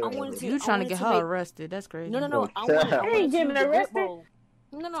wanted to. You trying to get her arrested? That's crazy. No. I ain't getting arrested.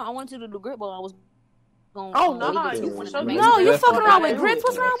 No. I wanted to do the grit bowl. I was going. Oh no! No, you fucking around with grits.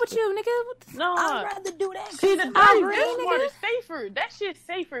 What's wrong with you, nigga? No, I'd rather do that. See, the dirty dishwater is safer. That shit's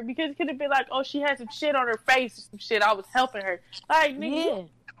safer because it could have been like, oh, she had some shit on her face or some shit. I was helping her. Like, nigga,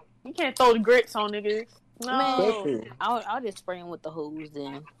 you can't throw the grits on niggas. No, man, I'll just spray them with the hose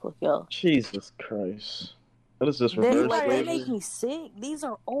then. Fuck y'all. Jesus Christ. What is this reverse? They make me sick. These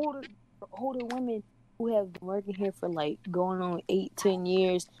are older women who have been working here for like going on 8-10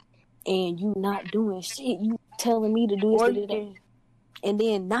 years, and you not doing shit. You telling me to do this, and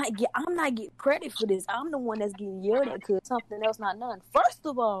then I'm not getting credit for this. I'm the one that's getting yelled at because something else not done. First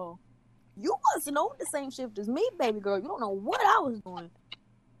of all, you wasn't on the same shift as me, baby girl. You don't know what I was doing.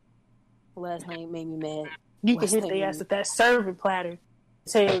 Last night made me mad. You can hit their ass with that serving platter.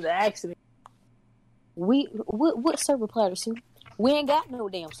 Say it was an accident. What serving platter, Sue? We ain't got no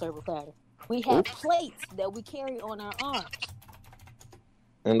damn serving platter. We have plates that we carry on our arms.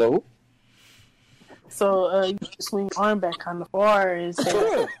 Hello? So you swing your arm back kind of far and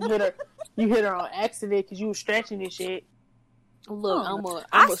say you hit her on accident because you were stretching and shit. Look,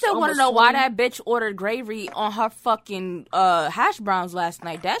 I still want to know why that bitch ordered gravy on her fucking hash browns last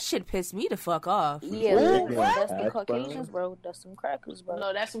night. That shit pissed me the fuck off. Yeah, that's the Caucasians, bro. That's some crackers, bro.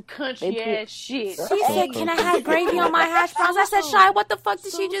 No, that's some country ass shit. She said, "Can I have gravy on my hash browns?" I said, "Shy, what the fuck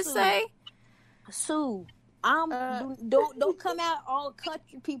did she just say?" Sue, don't come out all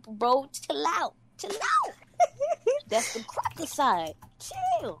country people, bro. Chill out. That's the cracker side.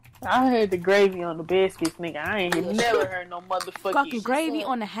 Chill. I heard the gravy on the biscuits, nigga. I ain't never heard no motherfucking fucking gravy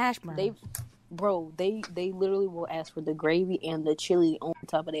on the hash browns. They literally will ask for the gravy and the chili on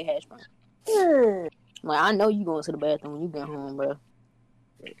top of their hash browns. Yeah. Like, I know you going to the bathroom when you get home, bro.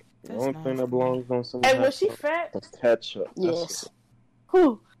 The only thing that belongs on some. Hey, was she fat? That's ketchup. Yes.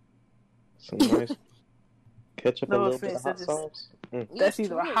 Who? Some nice ketchup, a little bit of hot sauce. That's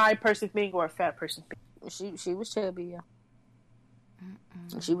either a high person thing or a fat person thing. She was chubby, yeah.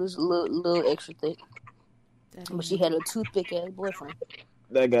 She was a little extra thick. But she had a toothpick ass boyfriend.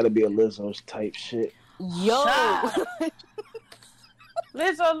 That gotta be a Lizzo type shit. Yo!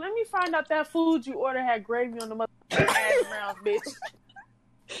 Lizzo, let me find out that food you ordered had gravy on the motherfucking hash browns, bitch.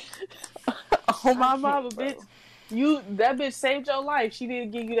 Oh, my mama, bitch. That bitch saved your life. She didn't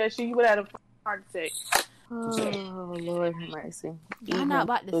give you that shit. You would have had a heart attack. Oh, Lord have mercy. I'm not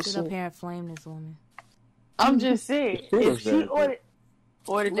about to sit up here and flame this woman. I'm just saying, if she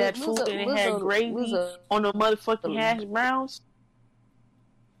ordered that food and it had gravy on the motherfucking hash browns,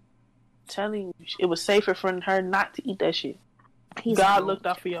 I'm telling you, it was safer for her not to eat that shit. God looked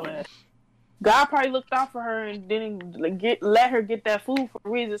out for your ass. God probably looked out for her and didn't let her get that food for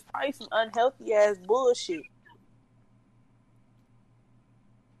reasons. Probably some unhealthy ass bullshit.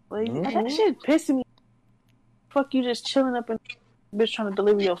 That shit pissing me. Fuck you, just chilling up and bitch trying to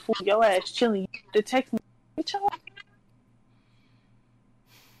deliver your food. Your ass chilling. You text me. Bitch,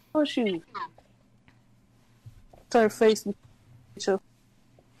 you. her face.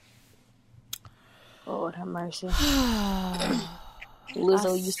 Lord have mercy.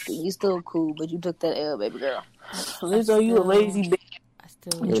 Lizzo, you still cool, but you took that L, baby girl. Lizzo, you a lazy bitch. I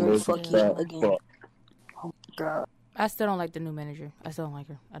still Enjoy fuck you again. Oh God. I still don't like the new manager. I still don't like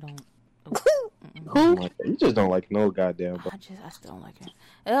her. I don't. Who? You just don't like no goddamn. I still don't like her.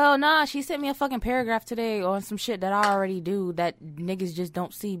 Oh nah, she sent me a fucking paragraph today on some shit that I already do that niggas just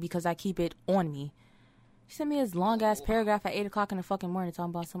don't see because I keep it on me. She sent me this long ass paragraph at 8:00 in the fucking morning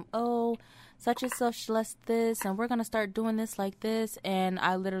talking about some such and such less this and we're gonna start doing this like this, and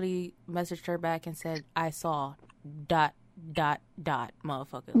I literally messaged her back and said I saw ...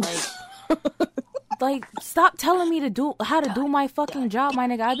 motherfucker. Like, stop telling me how to do my fucking job, my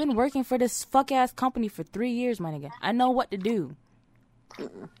nigga. I've been working for this fuck ass company for 3 years, my nigga. I know what to do.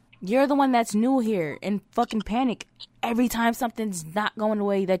 You're the one that's new here and fucking panic every time something's not going the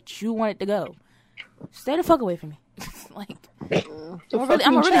way that you want it to go. Stay the fuck away from me. Like,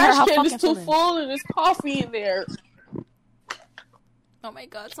 I'm really hurt how fucking too full and there's coffee in there. Oh my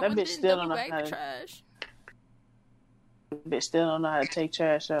God, someone that bitch still don't know bag how the to trash. Bitch still don't know how to take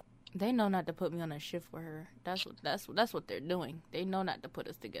trash out. They know not to put me on a shift with her. That's what they're doing. They know not to put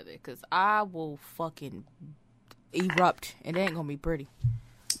us together because I will fucking erupt and it ain't gonna be pretty.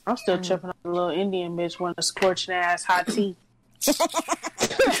 I'm still tripping on the little Indian bitch wanting a scorching ass hot tea.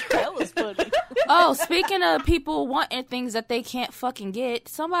 That was funny. Oh, speaking of people wanting things that they can't fucking get,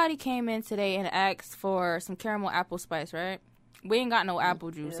 somebody came in today and asked for some caramel apple spice, right? We ain't got no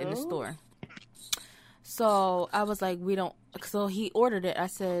apple juice in the store. So I was like, we don't. So he ordered it. I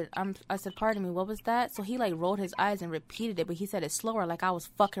said, pardon me, what was that? So he like rolled his eyes and repeated it, but he said it slower, like I was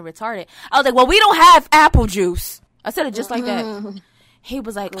fucking retarded. I was like, well, we don't have apple juice. I said it just like that. He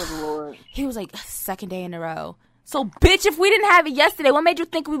was like, good Lord. He was like, second day in a row. So bitch, if we didn't have it yesterday, what made you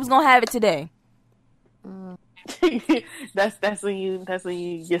think we was gonna have it today? That's when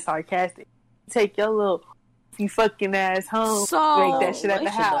you get sarcastic. Take your little fucking ass home. So make that shit at the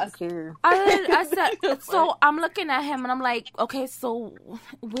house. I said. So I'm looking at him and I'm like, okay, so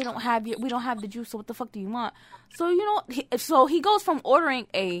we don't have the juice. So what the fuck do you want? So so he goes from ordering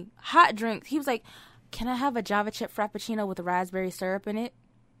a hot drink. He was like, can I have a Java chip frappuccino with raspberry syrup in it?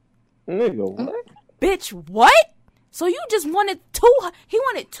 Nigga, what? Bitch, what? So you just wanted he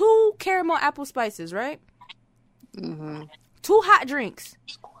wanted 2 caramel apple spices, right? Mm-hmm. 2 hot drinks.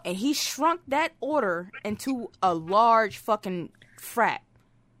 And he shrunk that order into a large fucking frap.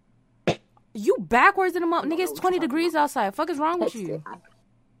 You backwards in the month. Nigga, it's 20 degrees outside. Fuck is wrong with you?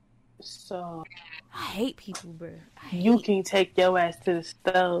 So, I hate people, bro. You can take your ass to the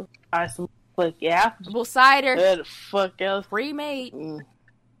stove. Buy some apple cider. Where the fuck else? Pre-made.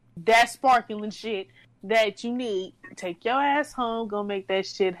 That sparkling shit that you need. Take your ass home. Go make that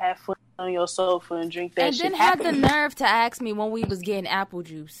shit. Have fun on your sofa and drink that shit. And then had the nerve to ask me when we was getting apple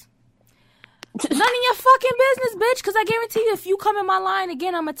juice. None of your fucking business, bitch. Because I guarantee you, if you come in my line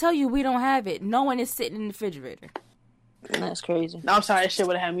again, I'm going to tell you we don't have it. No one is sitting in the refrigerator. That's crazy. No, I'm sorry. That shit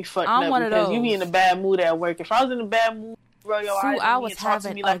would have had me fucked up. I'm one of those. You be in a bad mood at work. If I was in a bad mood, roll your eyes I at me was and talk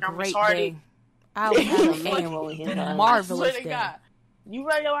to me like I'm great retarded. day. I was having a marvelous day. God. You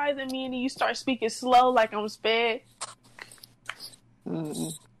roll your eyes at me and then you start speaking slow like I'm sped. I'm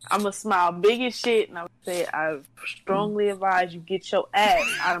gonna smile big as shit and I'm gonna say I strongly advise you get your ass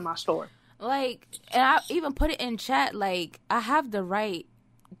out of my store. Like, and I even put it in chat. Like, I have the right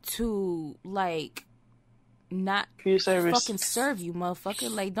to like not fucking serve you, motherfucker.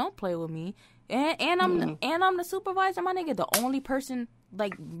 Like, don't play with me. And I'm the supervisor, my nigga. The only person,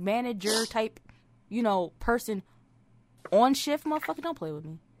 like manager type, person on shift, motherfucker. Don't play with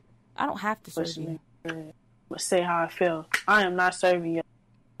me. I don't have to serve you. But say how I feel. I am not serving you.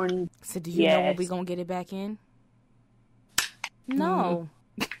 So do you know when we gonna get it back in? No.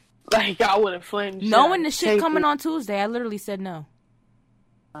 Like I would have flamed. Knowing the shit coming on Tuesday, I literally said no.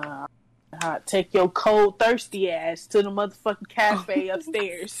 Take your cold, thirsty ass to the motherfucking cafe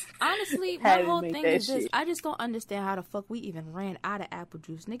upstairs. Honestly, my whole thing is this. I just don't understand how the fuck we even ran out of apple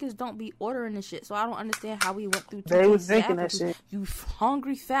juice. Niggas don't be ordering this shit, so I don't understand how we went through. They was drinking that shit. You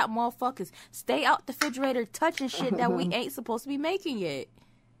hungry fat motherfuckers. Stay out the refrigerator touching shit that we ain't supposed to be making yet.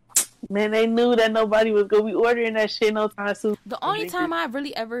 Man, they knew that nobody was gonna be ordering that shit no time soon. The only time I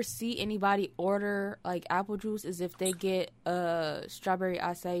really ever see anybody order like apple juice is if they get strawberry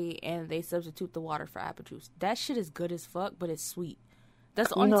acai and they substitute the water for apple juice. That shit is good as fuck, but it's sweet. That's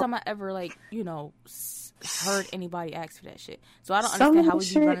the only time I ever heard anybody ask for that shit. So I don't understand how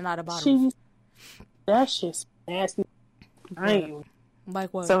we be running out of bottles. That shit's nasty. I ain't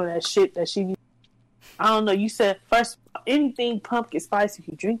like what? Some of that shit that she. I don't know. You said first anything pumpkin spice. If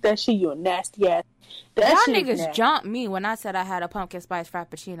you drink that shit, you're a nasty ass. Y'all niggas jumped me when I said I had a pumpkin spice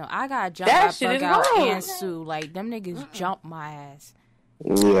frappuccino. I got jumped by Bug Out and Sue. Like, them niggas jumped my ass.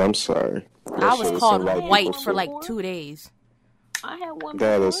 Yeah, I'm sorry. I was called white for like 2 days. I had one.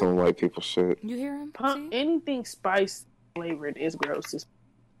 That is some white people shit. You hear him? Anything spice flavored is gross.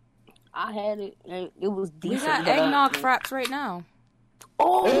 I had it. It was decent. We got eggnog fraps right now.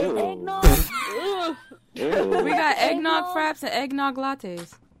 Oh, eggnog. We got eggnog fraps and eggnog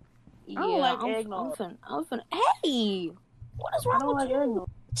lattes. Yeah, I don't like eggnog. I'm finna. Hey, what is wrong with you?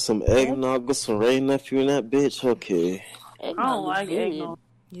 Some eggnog with some Ray nephew in that bitch. Okay. I don't like eggnog.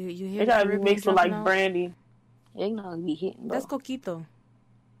 You hear? It gotta be mixed with like brandy. Eggnog be hitting. That's coquito.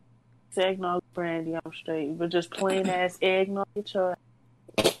 It's eggnog brandy. I'm straight, but just plain ass eggnog.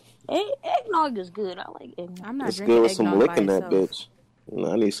 Eggnog is good. I like eggnog. I'm not it's drinking good with eggnog some lick in by that bitch.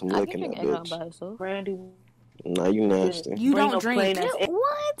 No, I need some lick in that eggnog bitch. by itself. Brandy. Nah, you nasty. You don't drink.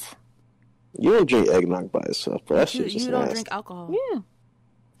 What? You don't drink eggnog by itself, bro. That shit's just You don't nasty. drink alcohol. Yeah.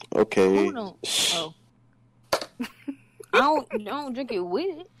 Okay. Hold on. Oh. I don't drink it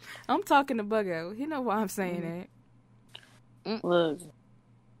with it. I'm talking to Bug Out. He know why I'm saying that. Look.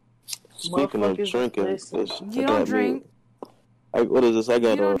 Speaking of drinking, you don't drink. What is this? I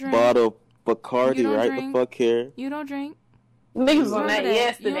got a bottle of Bacardi right drink. the fuck here. You don't drink. Niggas on that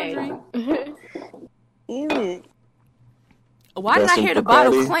yesterday. Why did I hear the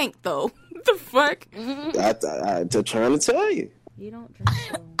bottle clank though? What the fuck? I'm trying to tell you. You don't drink.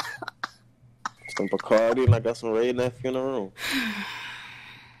 Some Bacardi and I got some Ray nephew in the room.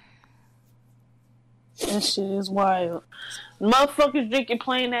 That shit is wild. Motherfuckers drinking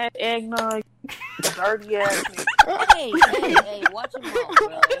plain ass eggnog. Dirty ass. Hey, watch your mouth,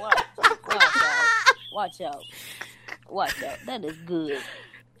 bro. Watch out. That is good.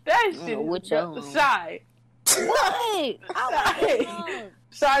 That shit is shy. What?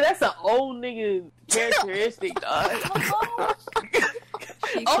 Shy, that's an old nigga characteristic, dog.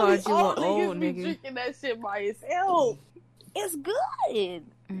 He called you an old nigga. Nigga. Drinking that shit by yourself. It's good.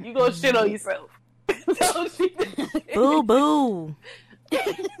 You gonna shit on yourself. Boo boo.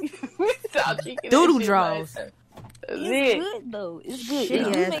 Doodle draws. It's good though. It's good. You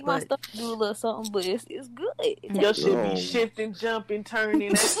make my stuff do a little something, but it's good. Your shit be shifting, jumping, turning.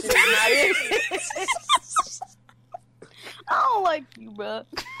 That shit nice. I don't like you, bro.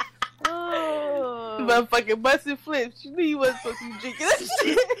 Oh. Motherfucking busting flips. You knew you wasn't supposed to be drinking that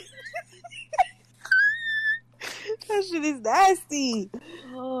shit. That shit is nasty.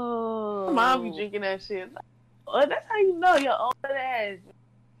 Oh. Mom be drinking that shit. Oh, that's how you know your old ass.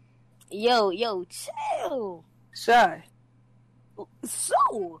 Yo, chill. Shy.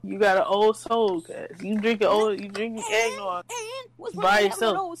 So you got an old soul, cause you drinking eggnog by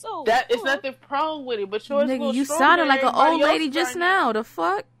yourself. That is nothing wrong with it, but yours nigga, you sounded like an old lady just now. The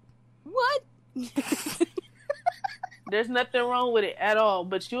fuck? What? There's nothing wrong with it at all,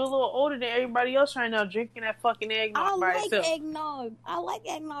 but you're a little older than everybody else right now, drinking that fucking eggnog by yourself. I like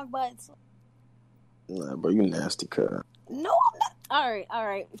eggnog by itself. Nah, bro, you nasty, cuz. No, I'm not. All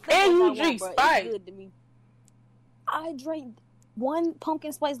right. And you drink Sprite. It's good to me. I drank one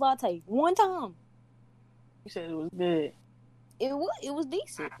pumpkin spice latte one time. You said it was good. It was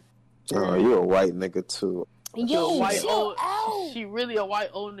decent. Oh, you a white nigga too. Yo, chill out. She really a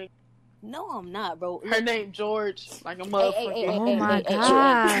white old nigga. No, I'm not, bro. Her name George, like a motherfucker. Oh my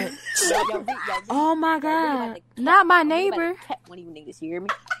god. Oh my god. Not my neighbor. One of you niggas hear me?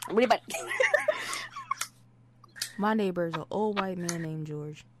 I'm really about to... My neighbor is an old white man named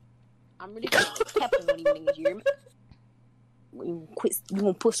George. I'm really about to cap one of you niggas hear me? You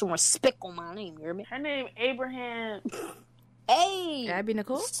gonna put some respect on my name, you hear me? Her name Abraham. Hey, Abby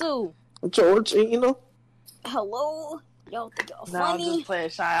Nicole? Sue. George, you know? Hello? Y'all think y'all No, funny? I'm just playing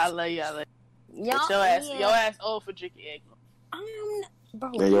Shy. I love you. Your ass old for drinking eggnog.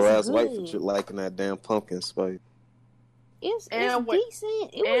 Bro, and your ass white for liking that damn pumpkin spice. It's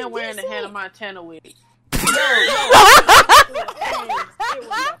decent. And wearing the Hannah Montana wig.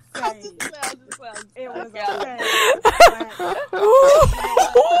 It was a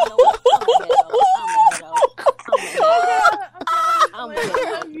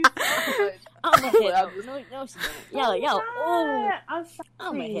I'm gonna head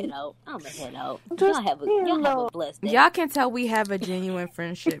out. Y'all have a blessed day. Y'all can tell we have a genuine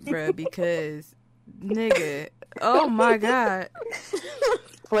friendship, bro, because nigga, oh my god.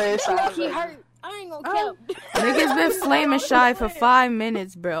 He hurt. I ain't gonna count. Niggas been flaming Shy for 5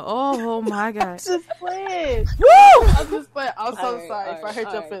 minutes, bro. Oh my god. Just playing. Woo! I'm just playing. I'm so sorry if I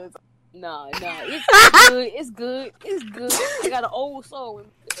hurt your feelings. No, it's good. I got an old soul.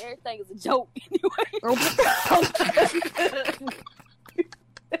 everything is a joke anyway.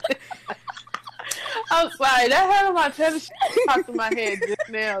 I'm sorry, that Hannah Montana shit popped in my head just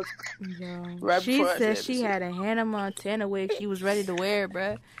now. Right, she said she had a Hannah Montana wig she was ready to wear,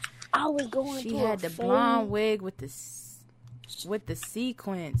 bruh. I was going. She had the blonde wig with the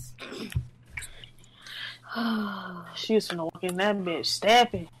sequins. She was finna walk in that bitch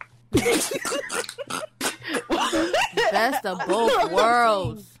stabbing. Best of both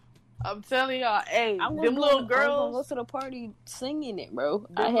worlds. I'm telling y'all, hey, them little girls. I was girls. go to the party singing it, bro.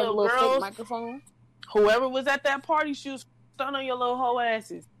 I had a little fake microphone. Whoever was at that party, she was stunned on your little hoe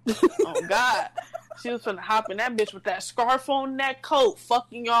asses. Oh God, she was finna hop in that bitch with that scarf on, that coat,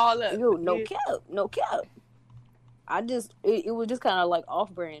 fucking y'all up. Yo, no cap. It was just kind of like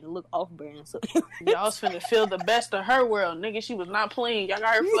off-brand, look off-brand. So y'all was finna feel the best of her world, nigga. She was not playing. Y'all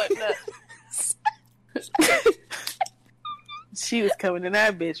got her fucked up. She was coming in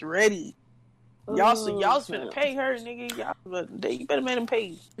that bitch ready. Y'all was finna pay her, nigga. You better make them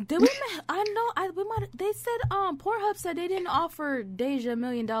pay. Did we? They said Pornhub said they didn't offer Deja $1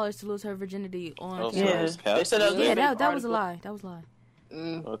 million to lose her virginity on camera. They said that was a lie. That was a lie.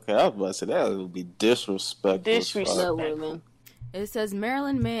 Okay, I was about to say that would be disrespectful. Man. It says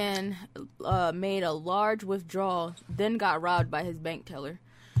Maryland man made a large withdrawal, then got robbed by his bank teller.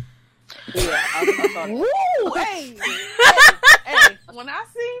 Yeah, I thought woo! Hey, when I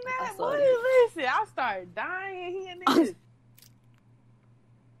seen that, listen, I started dying.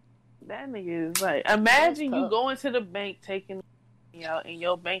 That nigga is like, imagine you going to the bank, taking out, and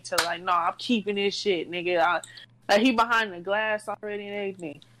your bank teller like, no, I'm keeping this shit, nigga. Like he behind the glass already and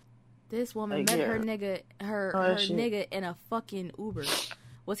everything. This woman met her nigga in a fucking Uber.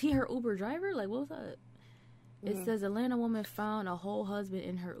 Was he her Uber driver? Like, what was that? It says Atlanta woman found a whole husband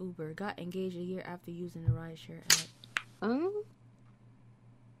in her Uber. Got engaged a year after using the rideshare app.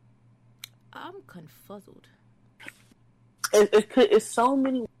 I'm confuzzled. It's so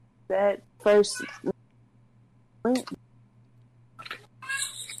many that first.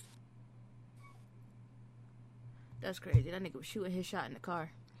 That's crazy. That nigga was shooting his shot in the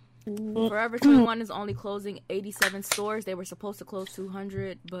car. Forever 21 is only closing 87 stores. They were supposed to close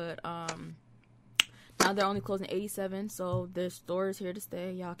 200, but now they're only closing 87. So there's stores here to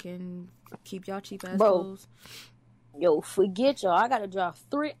stay. Y'all can keep y'all cheap ass clothes. Yo, forget y'all. I gotta drive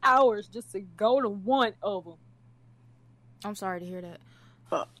 3 hours just to go to one of them. I'm sorry to hear that.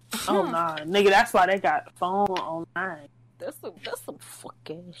 Oh nah, nigga. That's why they got phone online. That's some fuck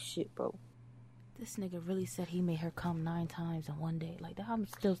ass shit, bro. This nigga really said he made her come 9 times in one day. Like that, I'm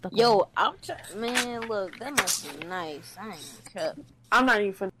still stuck. Yo, I'm man. Look, that must be nice. I ain't cut. I'm not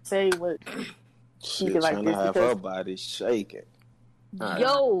even finna say what she like trying to have her body shaking.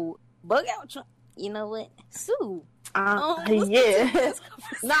 Yo, bug out. You know what, Sue? Yeah.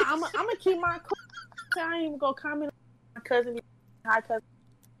 Nah, I'm gonna keep my cool. I ain't even gonna comment on my cousin. Hi, cousin.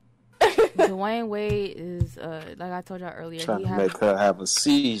 Dwayne Wade is, like I told y'all earlier, trying to make her have a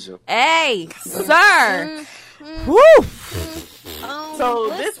seizure. Hey, sir! Woo! So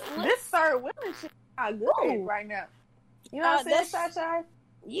this third women shit not good right now. You know what I'm saying, Sasha?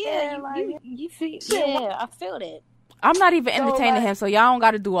 Yeah, you feel. Yeah, I feel that. I'm not even entertaining him, so y'all don't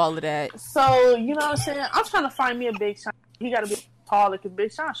got to do all of that. So you know what I'm saying? I'm trying to find me a Big Sean. He got to be taller because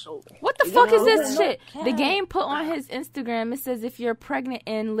Big Sean short. What the fuck is this shit? The game put on his Instagram. It says if you're pregnant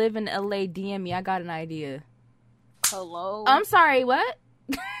and live in LA, DM me. I got an idea. Hello. I'm sorry. What?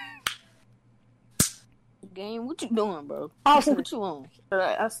 Game, what you doing, bro? Awesome. What you on?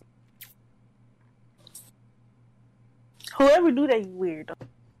 Whoever do that, you weird.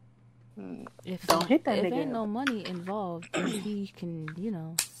 If don't hit that nigga. If ain't no money involved, then he can,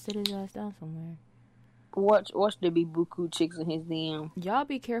 sit his ass down somewhere. Watch there be buku chicks in his DM. Y'all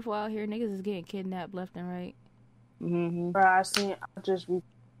be careful out here. Niggas is getting kidnapped left and right. Mm-hmm. Bro, I just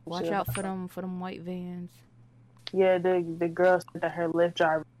watch out for them white vans. Yeah, the girl said that her Lyft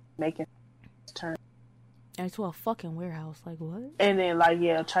driver making turn. And to a fucking warehouse. Like, what? And then,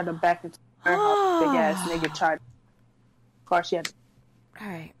 tried to back into her house. Big ass nigga tried. Of course, she had to.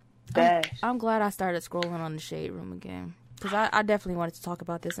 Alright. Dash. I'm glad I started scrolling on the Shade Room again. Because I definitely wanted to talk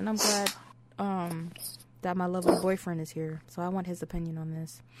about this. And I'm glad that my lovely boyfriend is here. So I want his opinion on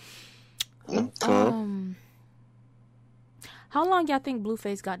this. Okay. How long y'all think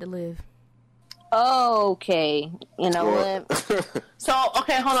Blueface got to live? Okay. You know what? So,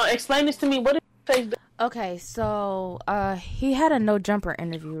 okay, hold on. Explain this to me. What did Blueface do? Okay, so he had a No Jumper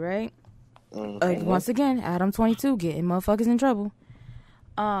interview, right? Once again, Adam22 getting motherfuckers in trouble.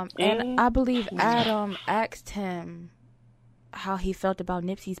 And I believe Adam asked him how he felt about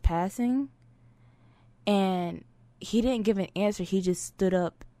Nipsey's passing, and he didn't give an answer. He just stood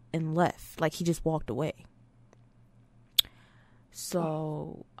up and left. Like, he just walked away.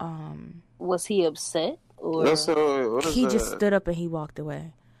 So, was he upset? Or he just stood up and he walked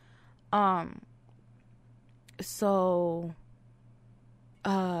away. So,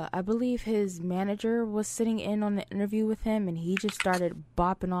 I believe his manager was sitting in on the interview with him, and he just started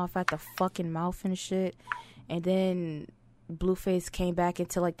bopping off at the fucking mouth and shit. And then Blueface came back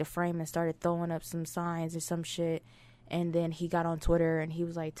into, like, the frame and started throwing up some signs or some shit. And then he got on Twitter and he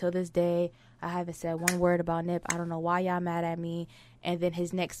was like, till this day, I haven't said one word about Nip. I don't know why y'all mad at me. And then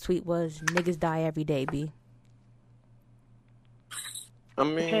his next tweet was, niggas die every day, B. I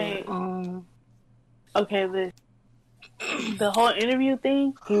mean... Okay, the whole interview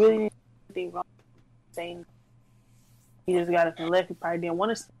thing, he really didn't do anything wrong. Saying he just got up and left. He probably didn't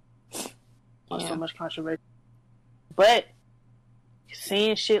want to say so much controversy. But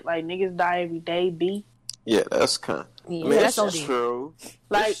saying shit like niggas die every day, B. Yeah, that's kind of... Yeah, I mean, that's it's true.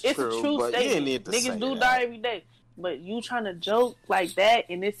 Like, it's true, a true statement. Niggas do die every day. But you trying to joke like that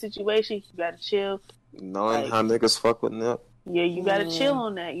in this situation, you gotta chill. Knowing how niggas fuck with Nip. Yeah, you gotta chill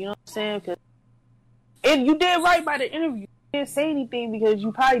on that. You know what I'm saying? And you did right by the interview. You didn't say anything because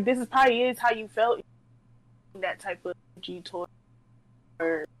this is probably how you felt. That type of G tour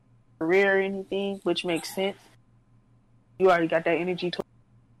or career or anything, which makes sense. You already got that energy to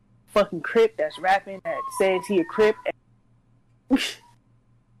fucking Crip that's rapping that says he a Crip. Of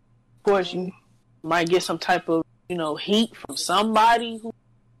course, you might get some type of, heat from somebody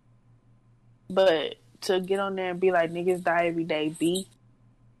but to get on there and be like, niggas die every day, B.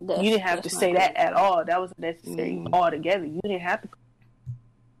 You didn't have to say that at all. That wasn't necessary altogether. You didn't have to.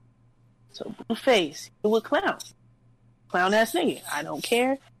 So, Blueface, you a clown. Clown ass nigga. I don't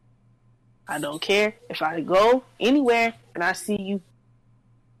care. If I go anywhere and I see you,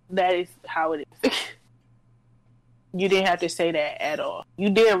 that is how it is. You didn't have to say that at all. You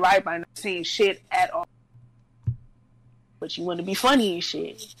did right by not saying shit at all. But you want to be funny and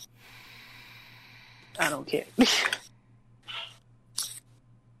shit. I don't care.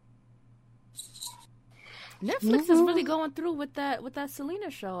 Netflix is really going through with that Selena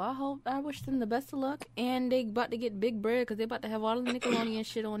show. I wish them the best of luck, and they about to get big bread because they about to have all the Nickelodeon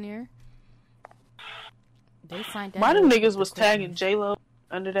shit on there. They signed that. Why them niggas was tagging J-Lo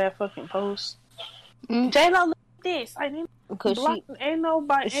under that fucking post? J-Lo, look at this. I didn't because ain't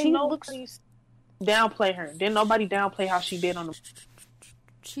nobody downplay her. Didn't nobody downplay how she did on the.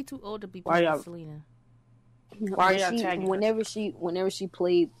 She too old to be playing Selena. Why y'all tagging? Whenever she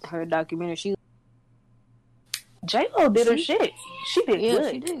played her documentary, J-Lo did her shit. She did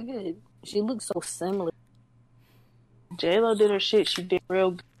good. She did good. She looked so similar. J-Lo did her shit. She did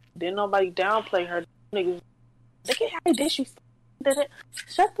real good. Didn't nobody downplay her. Niggas, look at how they disrespect her.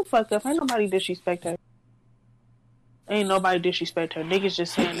 Shut the fuck up. Ain't nobody disrespect her. Niggas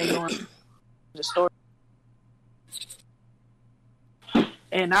just saying they going the story.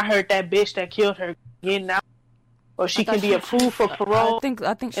 And I heard that bitch that killed her getting out. Or she can be approved for parole.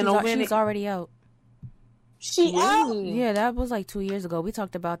 I think she's already out. She out? Yeah, that was like 2 years ago. We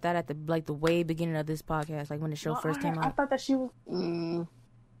talked about that at the way beginning of this podcast, like when the show first came out. I thought that she was.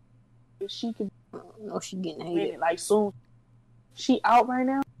 She could. No, she getting hated. Like soon. She out right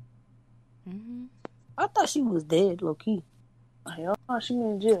now? Mm-hmm. I thought she was dead, low key. Hell no, she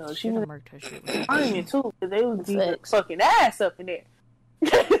in jail. She murked her shit. I mean too, because they was beating fucking ass up in there.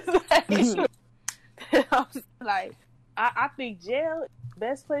 I was like, I think jail is the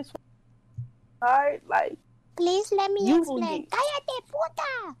best place for hard. Like, please let me explain. Cállate,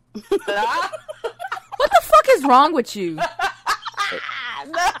 puta. What the fuck is wrong with you?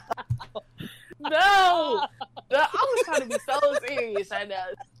 No. I was trying to be so serious right now.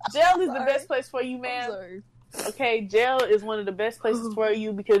 Jail is the best place for you, man. Okay, jail is one of the best places for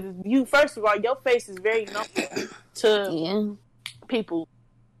you because you, first of all, your face is very known to people.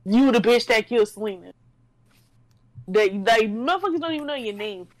 You the bitch that killed Selena. They motherfuckers don't even know your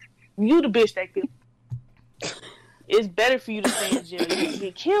name. You the bitch that killed. It's better for you to stay in jail. You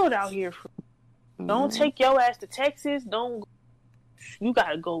get killed out here. Don't take your ass to Texas. You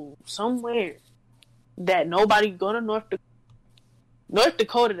gotta go somewhere that nobody go to North Dakota. North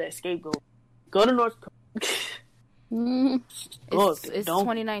Dakota, that scapegoat. Go to North Dakota. It's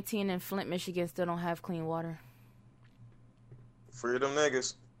 2019 and Flint, Michigan still don't have clean water. Free them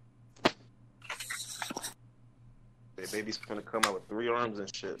niggas. Their baby's gonna come out with 3 arms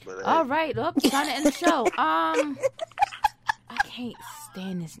and shit. But all right, time to end the show. I can't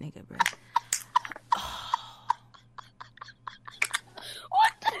stand this nigga, bro.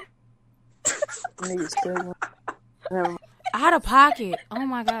 Niggas still out of pocket. Oh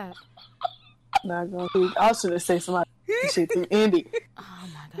my god. Not gonna be. I was gonna say somebody shit through Indy. Oh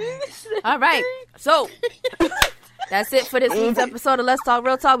my god! All right, so that's it for this week's episode of Let's Talk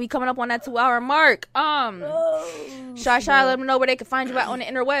Real Talk. We coming up on that 2-hour mark. Shy, let them know where they can find you at on the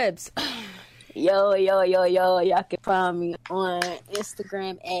interwebs. Yo, y'all can find me on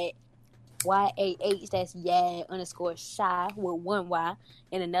Instagram at YAH, that's _shy with 1 Y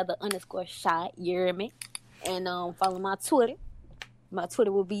and another _shy, you hear me? And follow my Twitter. My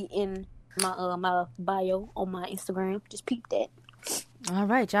Twitter will be in my bio on my Instagram. Just peep that. All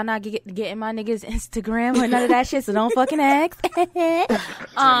right, y'all not getting my niggas Instagram or none of that shit, so don't fucking ask.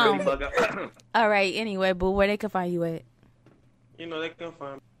 All right, anyway, boo, where they can find you at? You know, they can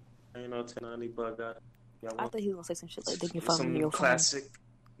find me, 1090 bug out. I thought he was gonna say some shit like they can find me on your classic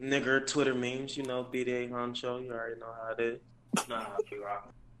nigger Twitter memes, BDA Honcho, you already know how it is. Nah, I'll be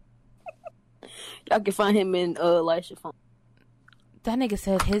rocking. Y'all can find him in Elisha phone. That nigga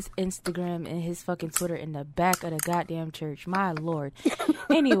said his Instagram and his fucking Twitter in the back of the goddamn church. My lord.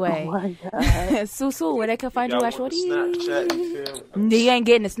 Anyway. Oh my god. Susu, where they can find you at, shorty? Snapchat, you feel me? You ain't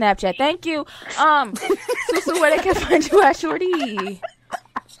getting a Snapchat. Thank you. Susu, where they can find you at, shorty?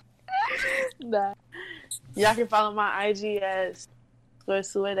 Nah. Y'all can follow my IG as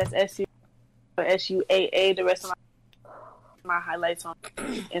Suay. That's SUAA. The rest of my highlights on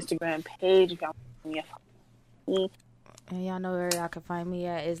Instagram page. If y'all want me. And y'all know where y'all can find me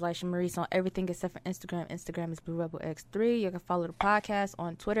at is Lisha Maurice on everything except for Instagram. Instagram is Blue Rebel X3. You can follow the podcast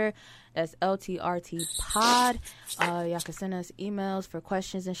on Twitter. That's LTRT Pod. Y'all can send us emails for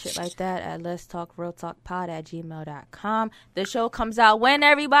questions and shit like that at Let's Talk Real Talk Pod at gmail.com. The show comes out when,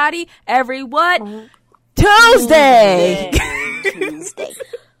 everybody? Every what? Tuesday. Tuesday.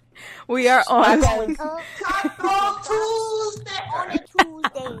 We are on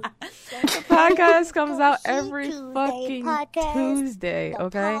The podcast comes out every fucking Tuesday,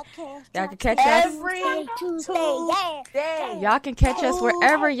 okay? Y'all can catch us every Tuesday. Y'all can catch us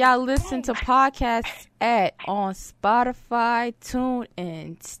wherever y'all listen to podcasts at, on Spotify,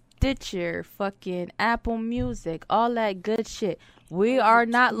 TuneIn, Stitcher, fucking Apple Music, all that good shit. We are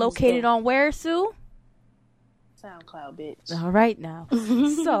not located on where, Sue? SoundCloud, bitch. All right now.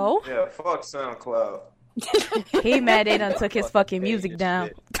 So yeah, fuck SoundCloud. He mad they done took his fucking music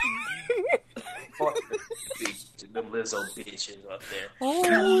down. Fuck the Lizzo bitches up there.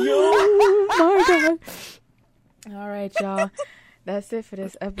 Oh my god. All right, y'all. That's it for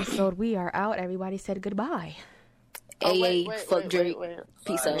this episode. We are out. Everybody said goodbye. Hey, fuck Drake.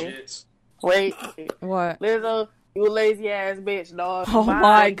 Peace out. Wait. What? Lizzo, you a lazy ass bitch, dog. Oh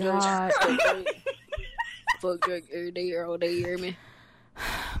my god. Fuck Drake every day, all day, you hear me?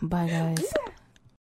 Bye, guys.